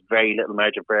 because there is very little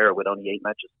margin for error with only 8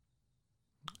 matches.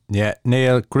 Yeah,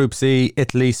 Neil, Group C,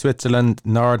 Italy, Switzerland,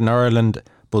 Northern Ireland,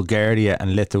 Bulgaria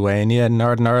and Lithuania.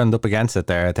 Northern Ireland up against it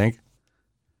there, I think.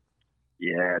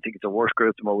 Yeah, I think it's a worse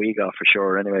group than what we got for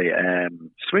sure. Anyway,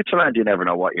 Switzerland, you never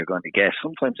know what you're going to get.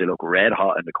 Sometimes they look red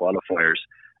hot in the qualifiers.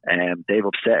 They've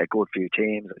upset a good few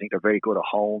teams. I think they're very good at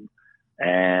home.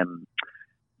 Northern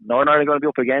Ireland are going to be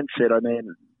up against it. I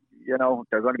mean, you know,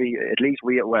 they're going to be, at least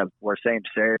we're saying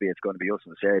Serbia, it's going to be us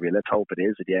and Serbia. Let's hope it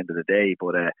is at the end of the day.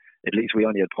 But at least we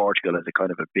only had Portugal as a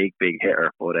kind of a big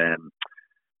hitter. But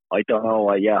I don't know.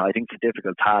 I think it's a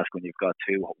difficult task when you've got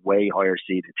 2 way higher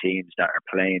seeded teams that are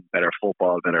playing better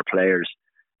football, better players.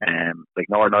 Like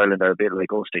Northern Ireland, they're a bit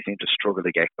like us. They seem to struggle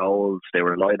to get goals. They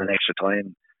were relying on extra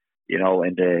time, you know,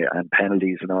 and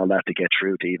penalties and all that to get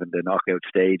through to even the knockout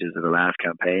stages of the last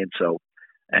campaign. So,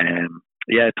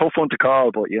 tough one to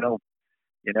call, but you know,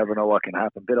 you never know what can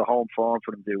happen. Bit of home form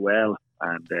for them to do well,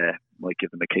 and might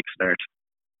give them a kickstart.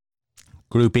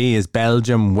 Group E is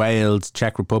Belgium, Wales,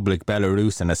 Czech Republic,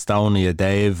 Belarus and Estonia.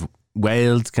 Dave,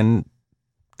 Wales, can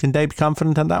they be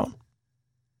confident on that one?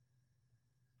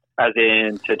 As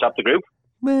in to top the group?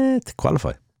 To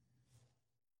qualify.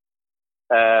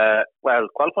 Well,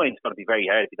 qualifying is going to be very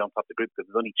hard if you don't top the group, because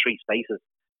there's only 3 spaces,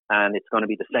 and it's going to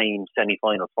be the same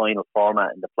semi-final, final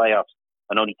format in the playoffs,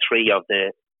 and only 3 of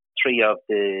the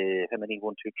how many?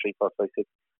 1, 2, 3, 4, 5, 6.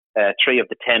 3 of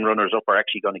the 10 runners up are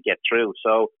actually going to get through.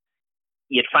 So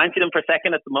you'd fancy them for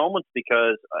second at the moment,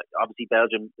 because obviously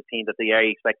Belgium, the team that they are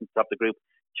expecting to top the group.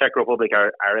 Czech Republic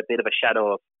are a bit of a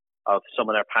shadow of some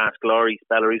of their past glories.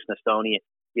 Belarus and Estonia,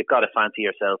 you've got to fancy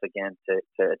yourself again to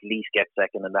at least get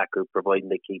second in that group, providing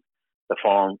they keep the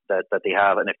form that they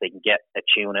have, and if they can get a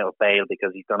tune out of Bale,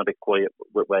 because he's gone a bit quiet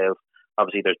with Wales.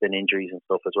 Obviously there's been injuries and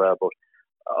stuff as well, but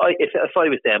if I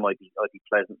was them, I'd be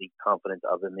pleasantly confident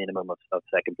of a minimum of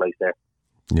second place there.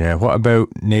 Yeah, what about,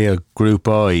 Neil, Group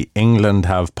I? England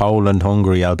have Poland,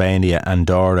 Hungary, Albania,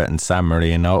 Andorra and San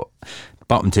Marino.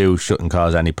 Bottom 2 shouldn't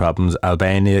cause any problems.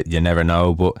 Albania, you never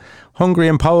know, but Hungary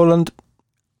and Poland,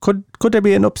 could there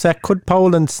be an upset? Could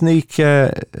Poland sneak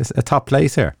a top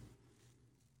place here?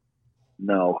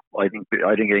 No, I think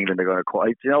England are going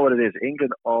to. You know what it is?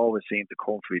 England always seem to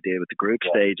comfortably deal with the group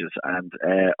stages, and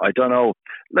I don't know.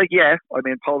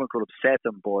 Poland could upset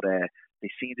them, but they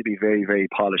seem to be very, very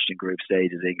polished in group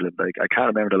stages. England, I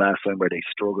can't remember the last time where they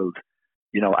struggled.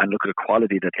 And look at the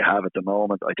quality that they have at the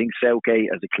moment. I think Southgate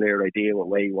has a clear idea what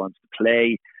way he wants to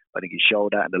play. I think he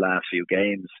showed that in the last few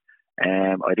games.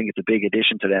 I think it's a big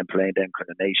addition to them playing them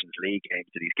kind of Nations League games,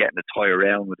 that he's getting to toy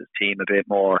around with his team a bit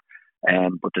more.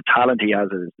 But the talent he has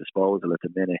at his disposal at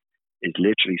the minute is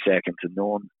literally second to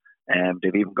none.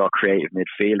 They've even got creative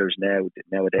midfielders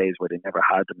nowadays where they never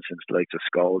had them since the likes of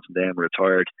Scholes and them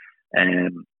retired.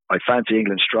 I fancy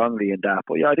England strongly in that.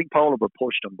 But yeah, I think Poland will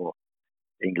push them, but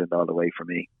England all the way for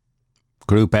me.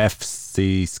 Group F,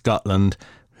 see Scotland,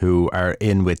 who are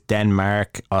in with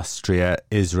Denmark, Austria,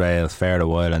 Israel,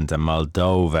 Faroe Islands and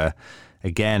Moldova.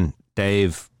 Again,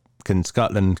 Dave, can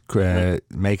Scotland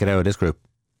make it out of this group?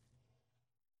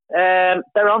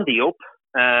 They're on the up,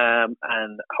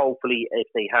 and hopefully if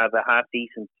they have a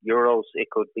half-decent Euros, it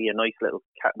could be a nice little...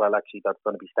 Well, actually, that's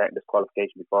going to be starting this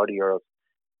qualification before the Euros.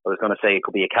 I was going to say it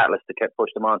could be a catalyst to push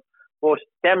them on. But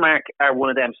Denmark are one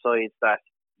of them sides that,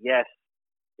 yes,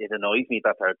 it annoys me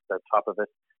that they're top of it.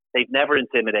 They've never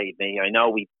intimidated me. I know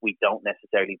we don't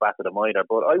necessarily batter them either,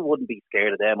 but I wouldn't be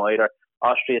scared of them either.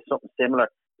 Austria is something similar.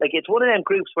 Like, it's one of them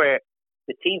groups where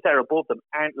the teams that are above them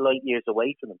aren't light years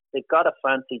away from them. They've got a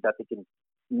fancy that they can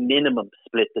minimum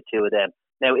split the two of them.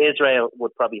 Now, Israel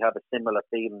would probably have a similar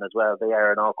feeling as well. They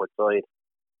are an awkward side.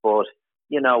 But,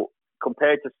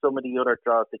 compared to some of the other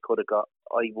draws they could have got,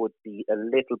 I would be a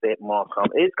little bit more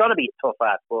confident. It's going to be a tough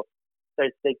ask, but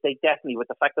they definitely, with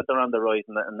the fact that they're on the rise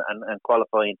and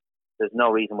qualifying, there's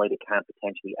no reason why they can't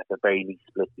potentially, at the very least,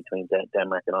 split between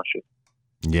Denmark and Austria.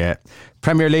 Yeah.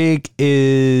 Premier League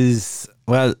is,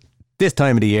 well, this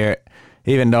time of the year,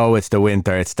 even though it's the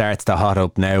winter, it starts to hot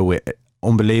up now with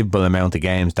unbelievable amount of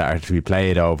games that are to be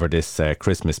played over this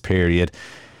Christmas period.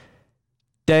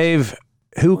 Dave,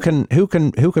 who can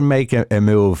make a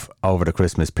move over the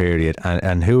Christmas period,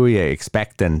 and who are you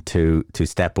expecting to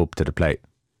step up to the plate?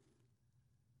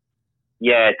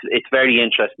 Yeah, it's very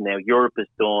interesting now. Europe is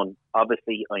done.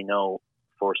 Obviously, I know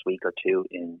first week or two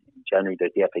in January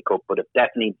there's the FA Cup, but it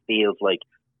definitely feels like,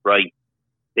 right,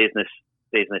 business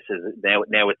is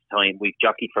now it's time. We've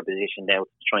jockeyed for position now to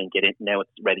try and get in. Now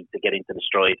it's ready to get into the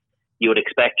stride. You would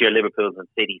expect your Liverpools and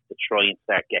Cities to try and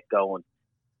start get going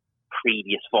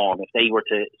previous form. If they were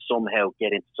to somehow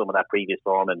get into some of that previous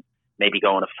form and maybe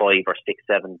go on a 5 or 6,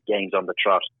 7 games on the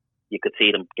trot, you could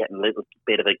see them getting a little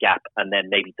bit of a gap and then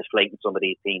maybe deflating some of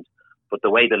these teams. But the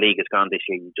way the league has gone this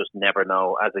year, you just never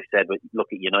know. As I said, look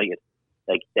at United.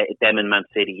 Like them and Man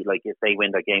City, like if they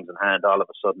win their games in hand, all of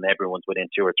a sudden everyone's within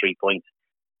 2 or 3 points.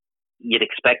 You'd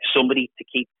expect somebody to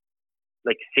keep,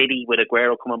 like City with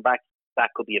Aguero coming back,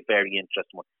 that could be a very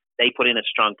interesting one. They put in a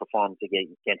strong performance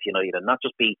against United and not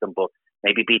just beat them, but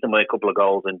maybe beat them by a couple of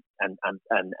goals and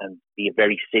be a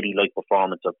very City-like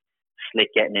performance of Slick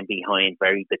getting in behind,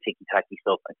 very the ticky-tacky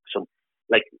stuff. Some,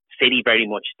 like City very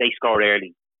much, they score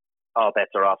early. All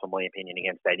bets are off, in my opinion,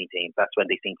 against any team. That's when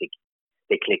they seem to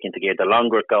they click into gear. The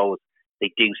longer it goes,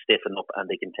 they do stiffen up and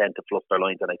they can tend to fluff their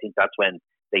lines, and I think that's when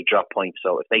they drop points.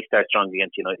 So if they start strong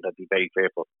against United, I'd be very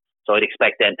fearful. So I'd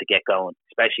expect them to get going,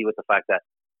 especially with the fact that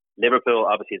Liverpool,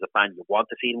 obviously as a fan, you want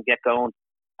to see them get going,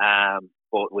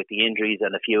 but with the injuries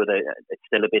and a few of it's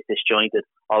still a bit disjointed.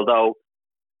 Although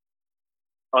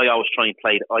I always try and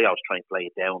play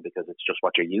it down because it's just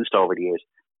what you're used to over the years.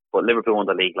 But Liverpool won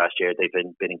the league last year. They've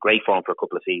been in great form for a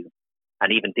couple of seasons,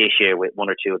 and even this year with one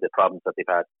or two of the problems that they've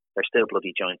had, they're still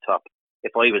bloody joint top.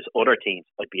 If I was other teams,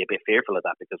 I'd be a bit fearful of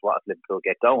that because what if Liverpool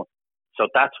get going? So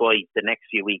that's why the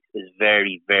next few weeks is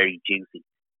very, very juicy.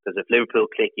 Because if Liverpool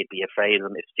click, you'd be afraid of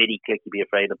them. If City click, you'd be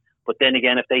afraid of them. But then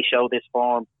again, if they show this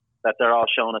form that they're all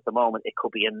showing at the moment, it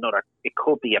could be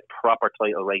a proper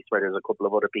title race where there's a couple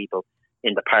of other people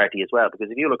in the party as well.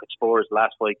 Because if you look at Spurs'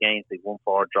 last 5 games, they've won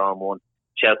 4, drawn 1.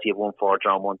 Chelsea have won 4,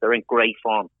 drawn 1. They're in great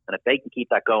form. And if they can keep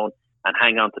that going and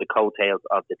hang on to the coattails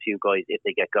of the two guys, if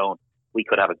they get going, we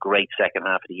could have a great second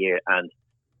half of the year. And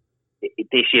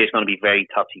this year is going to be very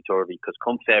topsy-turvy because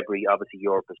come February, obviously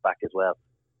Europe is back as well.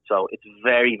 So it's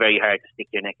very, very hard to stick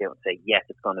your neck out and say, yes,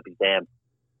 it's going to be them.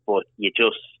 But you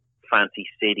just fancy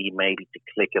City maybe to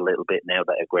click a little bit now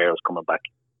that Aguero's coming back.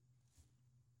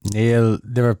 Neil,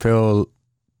 Liverpool,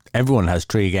 everyone has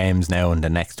 3 games now in the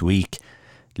next week.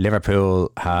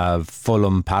 Liverpool have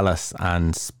Fulham, Palace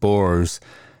and Spurs.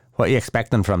 What are you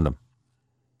expecting from them?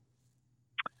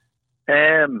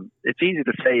 It's easy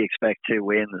to say expect 2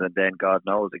 wins and then God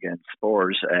knows against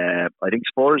Spurs. I think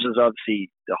Spurs is obviously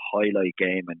the highlight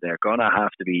game and they're going to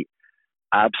have to be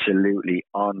absolutely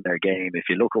on their game. If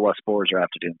you look at what Spurs are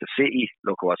after doing to City,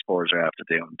 look at what Spurs are after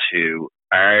doing to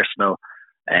Arsenal.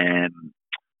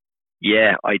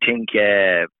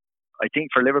 I think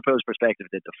for Liverpool's perspective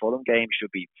that the Fulham game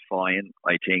should be fine.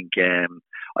 I think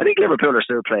Liverpool are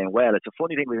still playing well. It's a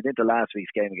funny thing, we went into last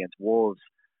week's game against Wolves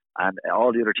and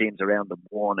all the other teams around them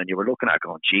won, and you were looking at it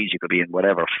going, geez, you could be in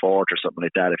whatever fourth or something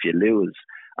like that if you lose.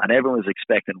 And everyone was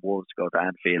expecting Wolves to go to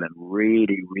Anfield and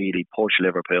really, really push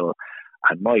Liverpool.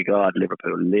 And my God,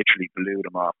 Liverpool literally blew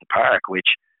them off the park,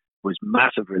 which was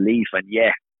massive relief. And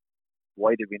yeah,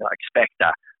 why did we not expect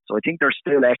that? So I think they're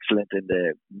still excellent in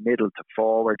the middle to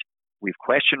forward. We've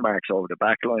question marks over the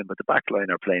back line, but the back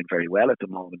line are playing very well at the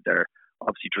moment. They're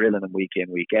obviously drilling them week in,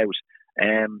 week out.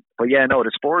 But yeah, no,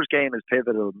 the Spurs game is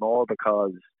pivotal more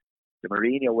because the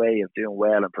Mourinho way of doing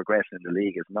well and progressing in the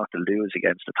league is not to lose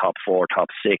against the top 4,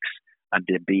 top 6 and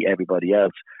then beat everybody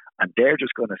else. And they're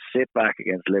just going to sit back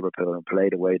against Liverpool and play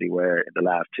the way they were in the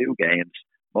last 2 games,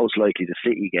 most likely the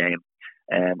City game.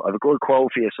 I have a good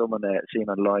quote for you, someone seen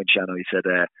online, Shannon. He said,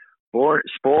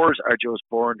 Spurs are just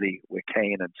Burnley with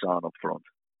Kane and Son up front.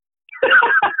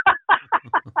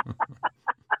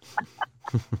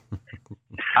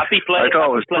 Happy play. I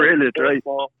thought it was brilliant, right?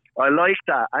 I like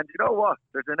that. And you know what?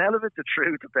 There's an element of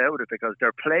truth about it because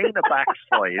they're playing a back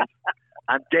 5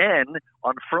 and then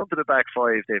on front of the back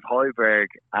 5 they've Højbjerg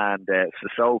and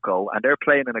Sissoko, and they're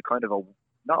playing in a kind of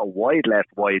not a wide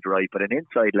left, wide right, but an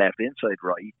inside left, inside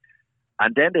right.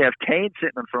 And then they have Kane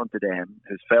sitting in front of them,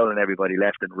 who's fouling everybody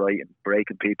left and right and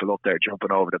breaking people up there,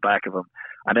 jumping over the back of them.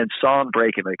 And then Son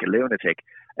breaking like a lunatic.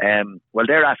 Well,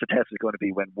 their acid test is going to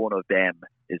be when one of them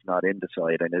is not in the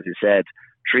side. And as you said,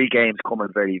 3 games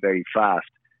coming very, very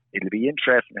fast. It'll be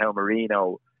interesting how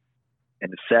Mourinho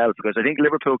himself, because I think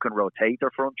Liverpool can rotate their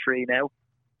front 3 now.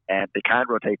 And they can't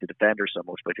rotate the defenders so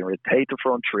much, but they can rotate the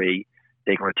front 3.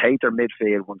 They can rotate their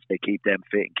midfield once they keep them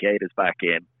fit and Keita's back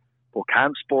in. But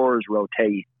can Spurs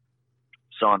rotate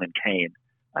Son and Kane?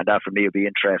 And that for me would be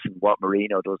interesting what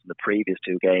Mourinho does in the previous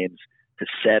 2 games to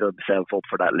set himself up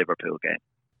for that Liverpool game.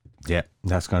 Yeah,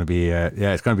 that's going to be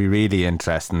it's going to be really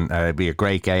interesting. It'll be a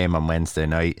great game on Wednesday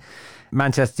night.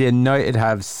 Manchester United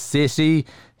have City,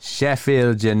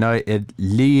 Sheffield United,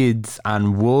 Leeds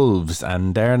and Wolves,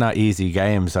 and they're not easy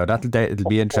games, so it'll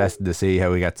be interesting to see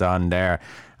how he gets on there.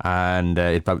 And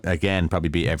it probably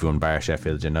beat everyone bar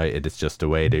Sheffield United. It's just the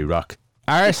way they rock.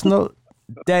 Arsenal,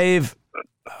 Dave,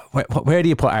 where do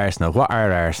you put Arsenal? What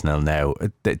are Arsenal now?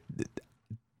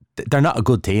 They're not a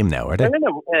good team now, are they?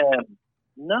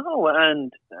 No,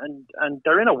 and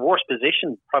they're in a worse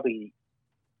position probably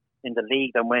in the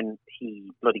league than when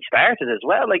he bloody started as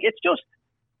well. Like, it's just,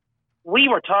 we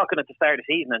were talking at the start of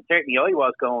the season, and certainly I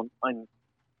was going, I'm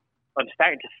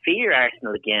starting to fear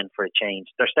Arsenal again for a change.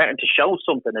 They're starting to show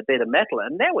something, a bit of metal,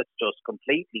 and now it's just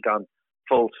completely gone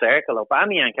full circle.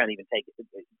 Aubameyang can't even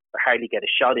hardly get a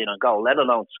shot in on goal, let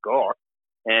alone score.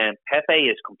 Pepe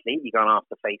is completely gone off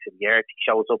the face of the earth.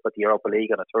 He shows up at the Europa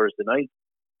League on a Thursday night.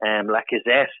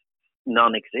 Lacazette,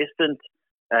 non-existent.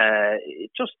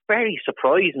 It's just very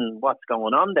surprising what's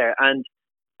going on there. And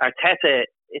Arteta,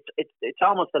 it's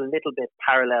almost a little bit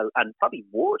parallel and probably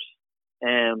worse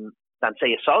than,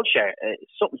 say, a Solskjaer.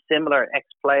 Something similar,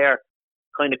 ex-player,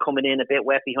 kind of coming in a bit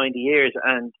wet behind the ears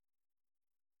and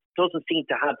doesn't seem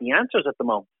to have the answers at the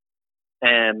moment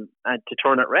and to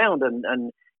turn it around.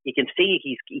 And you can see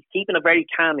he's keeping a very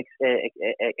calm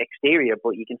exterior,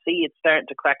 but you can see it's starting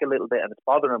to crack a little bit, and it's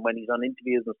bothering him when he's on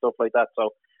interviews and stuff like that. So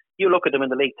you look at them in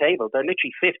the league table, they're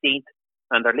literally 15th,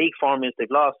 and their league form is they've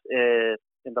lost in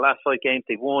the last 5 games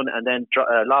they've won, and then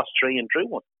lost 3 and drew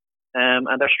 1.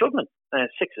 And they're struggling.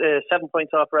 7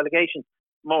 points off relegation.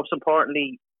 Most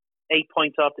importantly, 8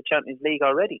 points off the Champions League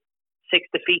already. 6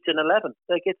 defeats in 11.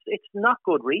 Like, it's not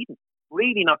good reading.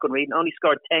 Really not good reading. Only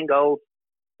scored 10 goals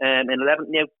in 11.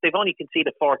 Now, they've only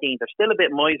conceded 14. They're still a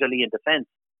bit miserly in defence,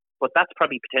 but that's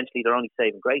probably potentially their only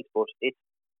saving grace. But it's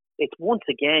once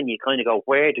again, you kind of go,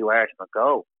 where do Arsenal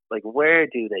go? Like, where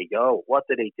do they go? What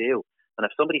do they do? And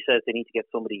if somebody says they need to get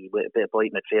somebody with a bit of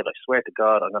bite midfield, I swear to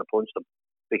God, I'm going to punch them,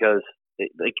 because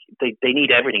they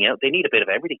need everything else. They need a bit of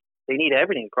everything. They need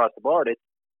everything across the board.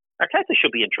 Arteta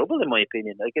should be in trouble, in my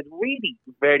opinion. Like, it's really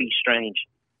very strange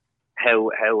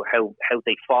how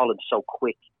they've fallen so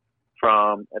quick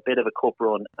from a bit of a cup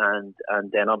run and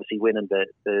then obviously winning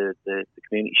the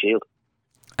Community Shield.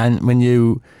 And when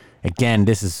you, again,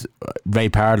 this is, Ray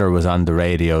Parlour was on the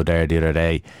radio there the other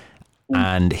day,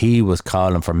 and he was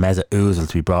calling for Mesut Ozil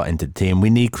to be brought into the team. We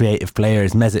need creative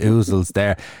players. Mesut Ozil's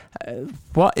there.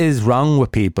 What is wrong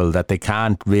with people that they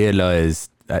can't realise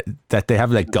that they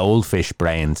have like goldfish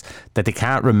brains, that they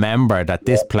can't remember that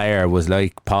this player was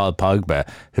like Paul Pogba,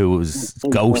 who was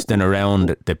ghosting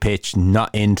around the pitch, not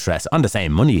interest on the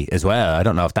same money as well. I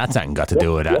don't know if that's anything got to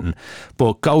do with that,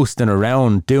 but ghosting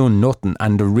around, doing nothing.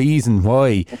 And the reason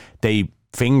why they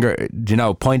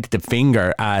pointed the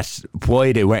finger at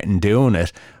why they weren't doing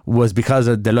it was because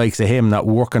of the likes of him not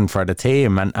working for the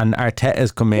team. And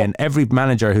Arteta's come in. Every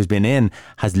manager who's been in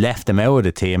has left him out of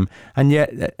the team, and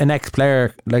yet an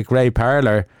ex-player like Ray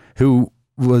Parlour, who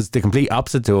was the complete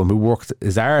opposite to him, who worked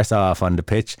his arse off on the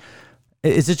pitch.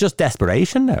 Is it just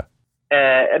desperation now?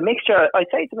 A mixture.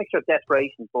 I'd say it's a mixture of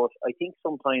desperation, but I think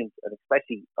sometimes, and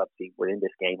especially obviously we're in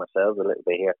this game ourselves a little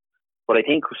bit here, but I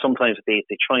think sometimes they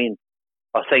try and,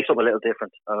 I'll say something a little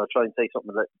different, and I'll try and say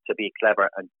something to be clever.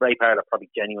 And Ray Parlour probably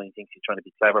genuinely thinks he's trying to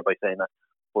be clever by saying that,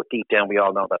 but deep down we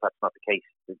all know that that's not the case.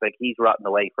 It's like he's rotting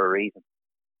away for a reason,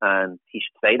 and he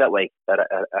should stay that way at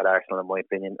Arsenal, in my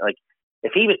opinion. Like,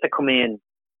 if he was to come in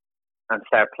and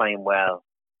start playing well,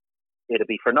 it'll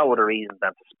be for no other reason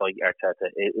than to spite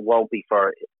Arteta. It won't be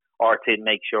for, or to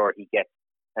make sure he gets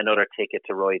another ticket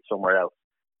to ride somewhere else.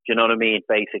 Do you know what I mean?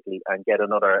 Basically, and get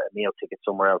another meal ticket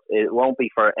somewhere else. It won't be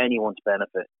for anyone's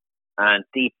benefit. And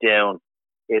deep down,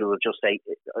 it will just say,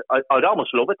 I'd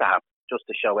almost love it to happen, just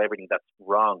to show everything that's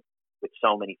wrong with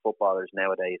so many footballers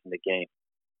nowadays in the game.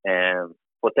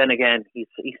 But then again, he's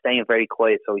staying very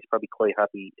quiet, so he's probably quite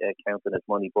happy counting his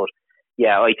money. But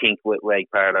yeah, I think with Ray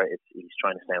Parlour, he's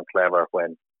trying to sound clever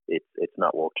when it's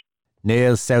not worked.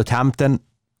 Neil, Southampton,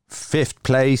 5th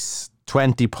place,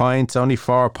 20 points, only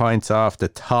 4 points off the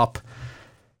top.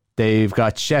 They've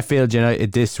got Sheffield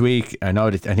United this week. I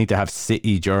think they have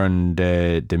City during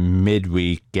the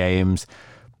midweek games,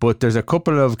 but there's a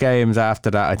couple of games after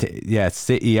that.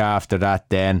 City after that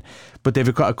then. But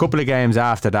they've got a couple of games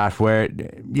after that where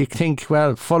you think,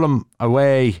 well, Fulham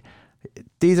away,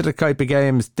 these are the type of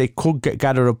games they could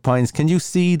gather up points. Can you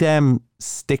see them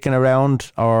sticking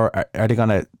around, or are they going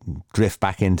to drift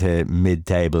back into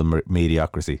mid-table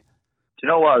mediocrity? Do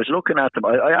you know what? I was looking at them.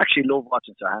 I actually love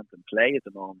watching Southampton play at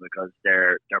the moment because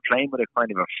they're playing with a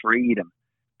kind of a freedom.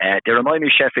 They remind me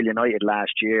of Sheffield United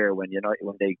last year when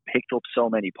they picked up so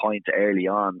many points early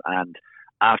on, and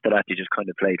after that they just kind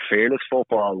of played fearless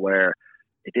football where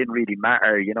it didn't really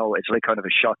matter. It's like kind of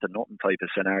a shot to nothing type of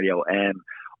scenario.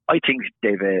 I think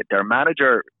their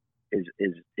manager is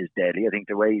deadly. I think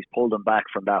the way he's pulled them back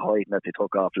from that height that they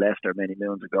took off Leicester many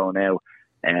moons ago now,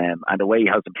 and the way he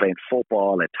has them playing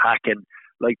football, attacking,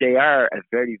 like they are a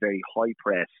very, very high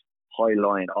press, high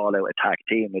line, all out attack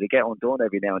team. They get undone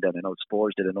every now and then. I know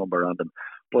Spurs did a number on them,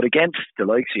 but against the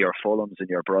likes of your Fulhams and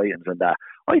your Brightons and that,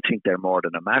 I think they're more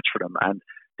than a match for them. And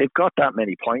they've got that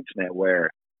many points now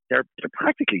where they're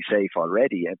practically safe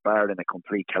already, barring a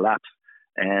complete collapse.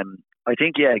 I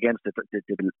think, against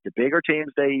the bigger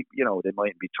teams, they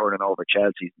mightn't be turning over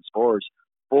Chelsea and Spurs,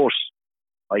 but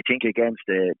I think against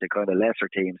the kind of lesser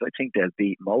teams, I think they'll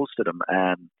beat most of them.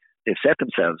 They've set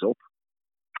themselves up.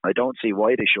 I don't see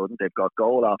why they shouldn't. They've got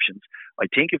goal options. I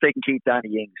think if they can keep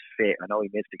Danny Ings fit, I know he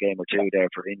missed a game or two there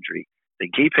for injury, they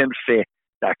can keep him fit,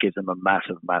 that gives them a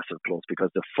massive, massive plus,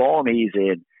 because the form he's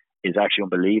in is actually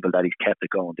unbelievable that he's kept it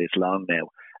going this long now.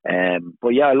 But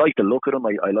yeah, I like the look of them.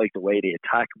 I like the way they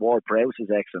attack. Ward-Prowse is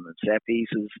excellent in set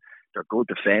pieces. They're good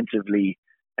defensively.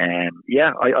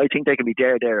 I think they can be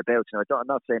thereabouts. Now, I'm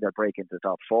not saying they'll break into the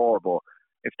top 4, but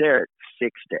if they're 6th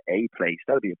to 8th place,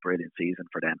 that'll be a brilliant season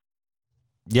for them.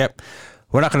 Yep.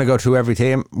 We're not going to go through every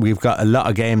team. We've got a lot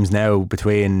of games now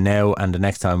between now and the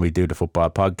next time we do the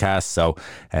football podcast. So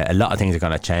a lot of things are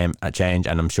going to change,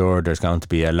 and I'm sure there's going to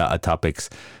be a lot of topics.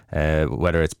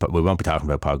 Whether it's, we won't be talking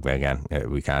about Pogba again.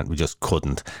 We just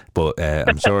couldn't. But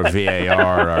I'm sure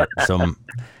VAR or some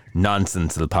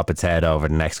nonsense will pop its head over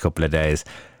the next couple of days.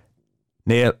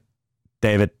 Neil,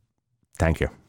 David, thank you.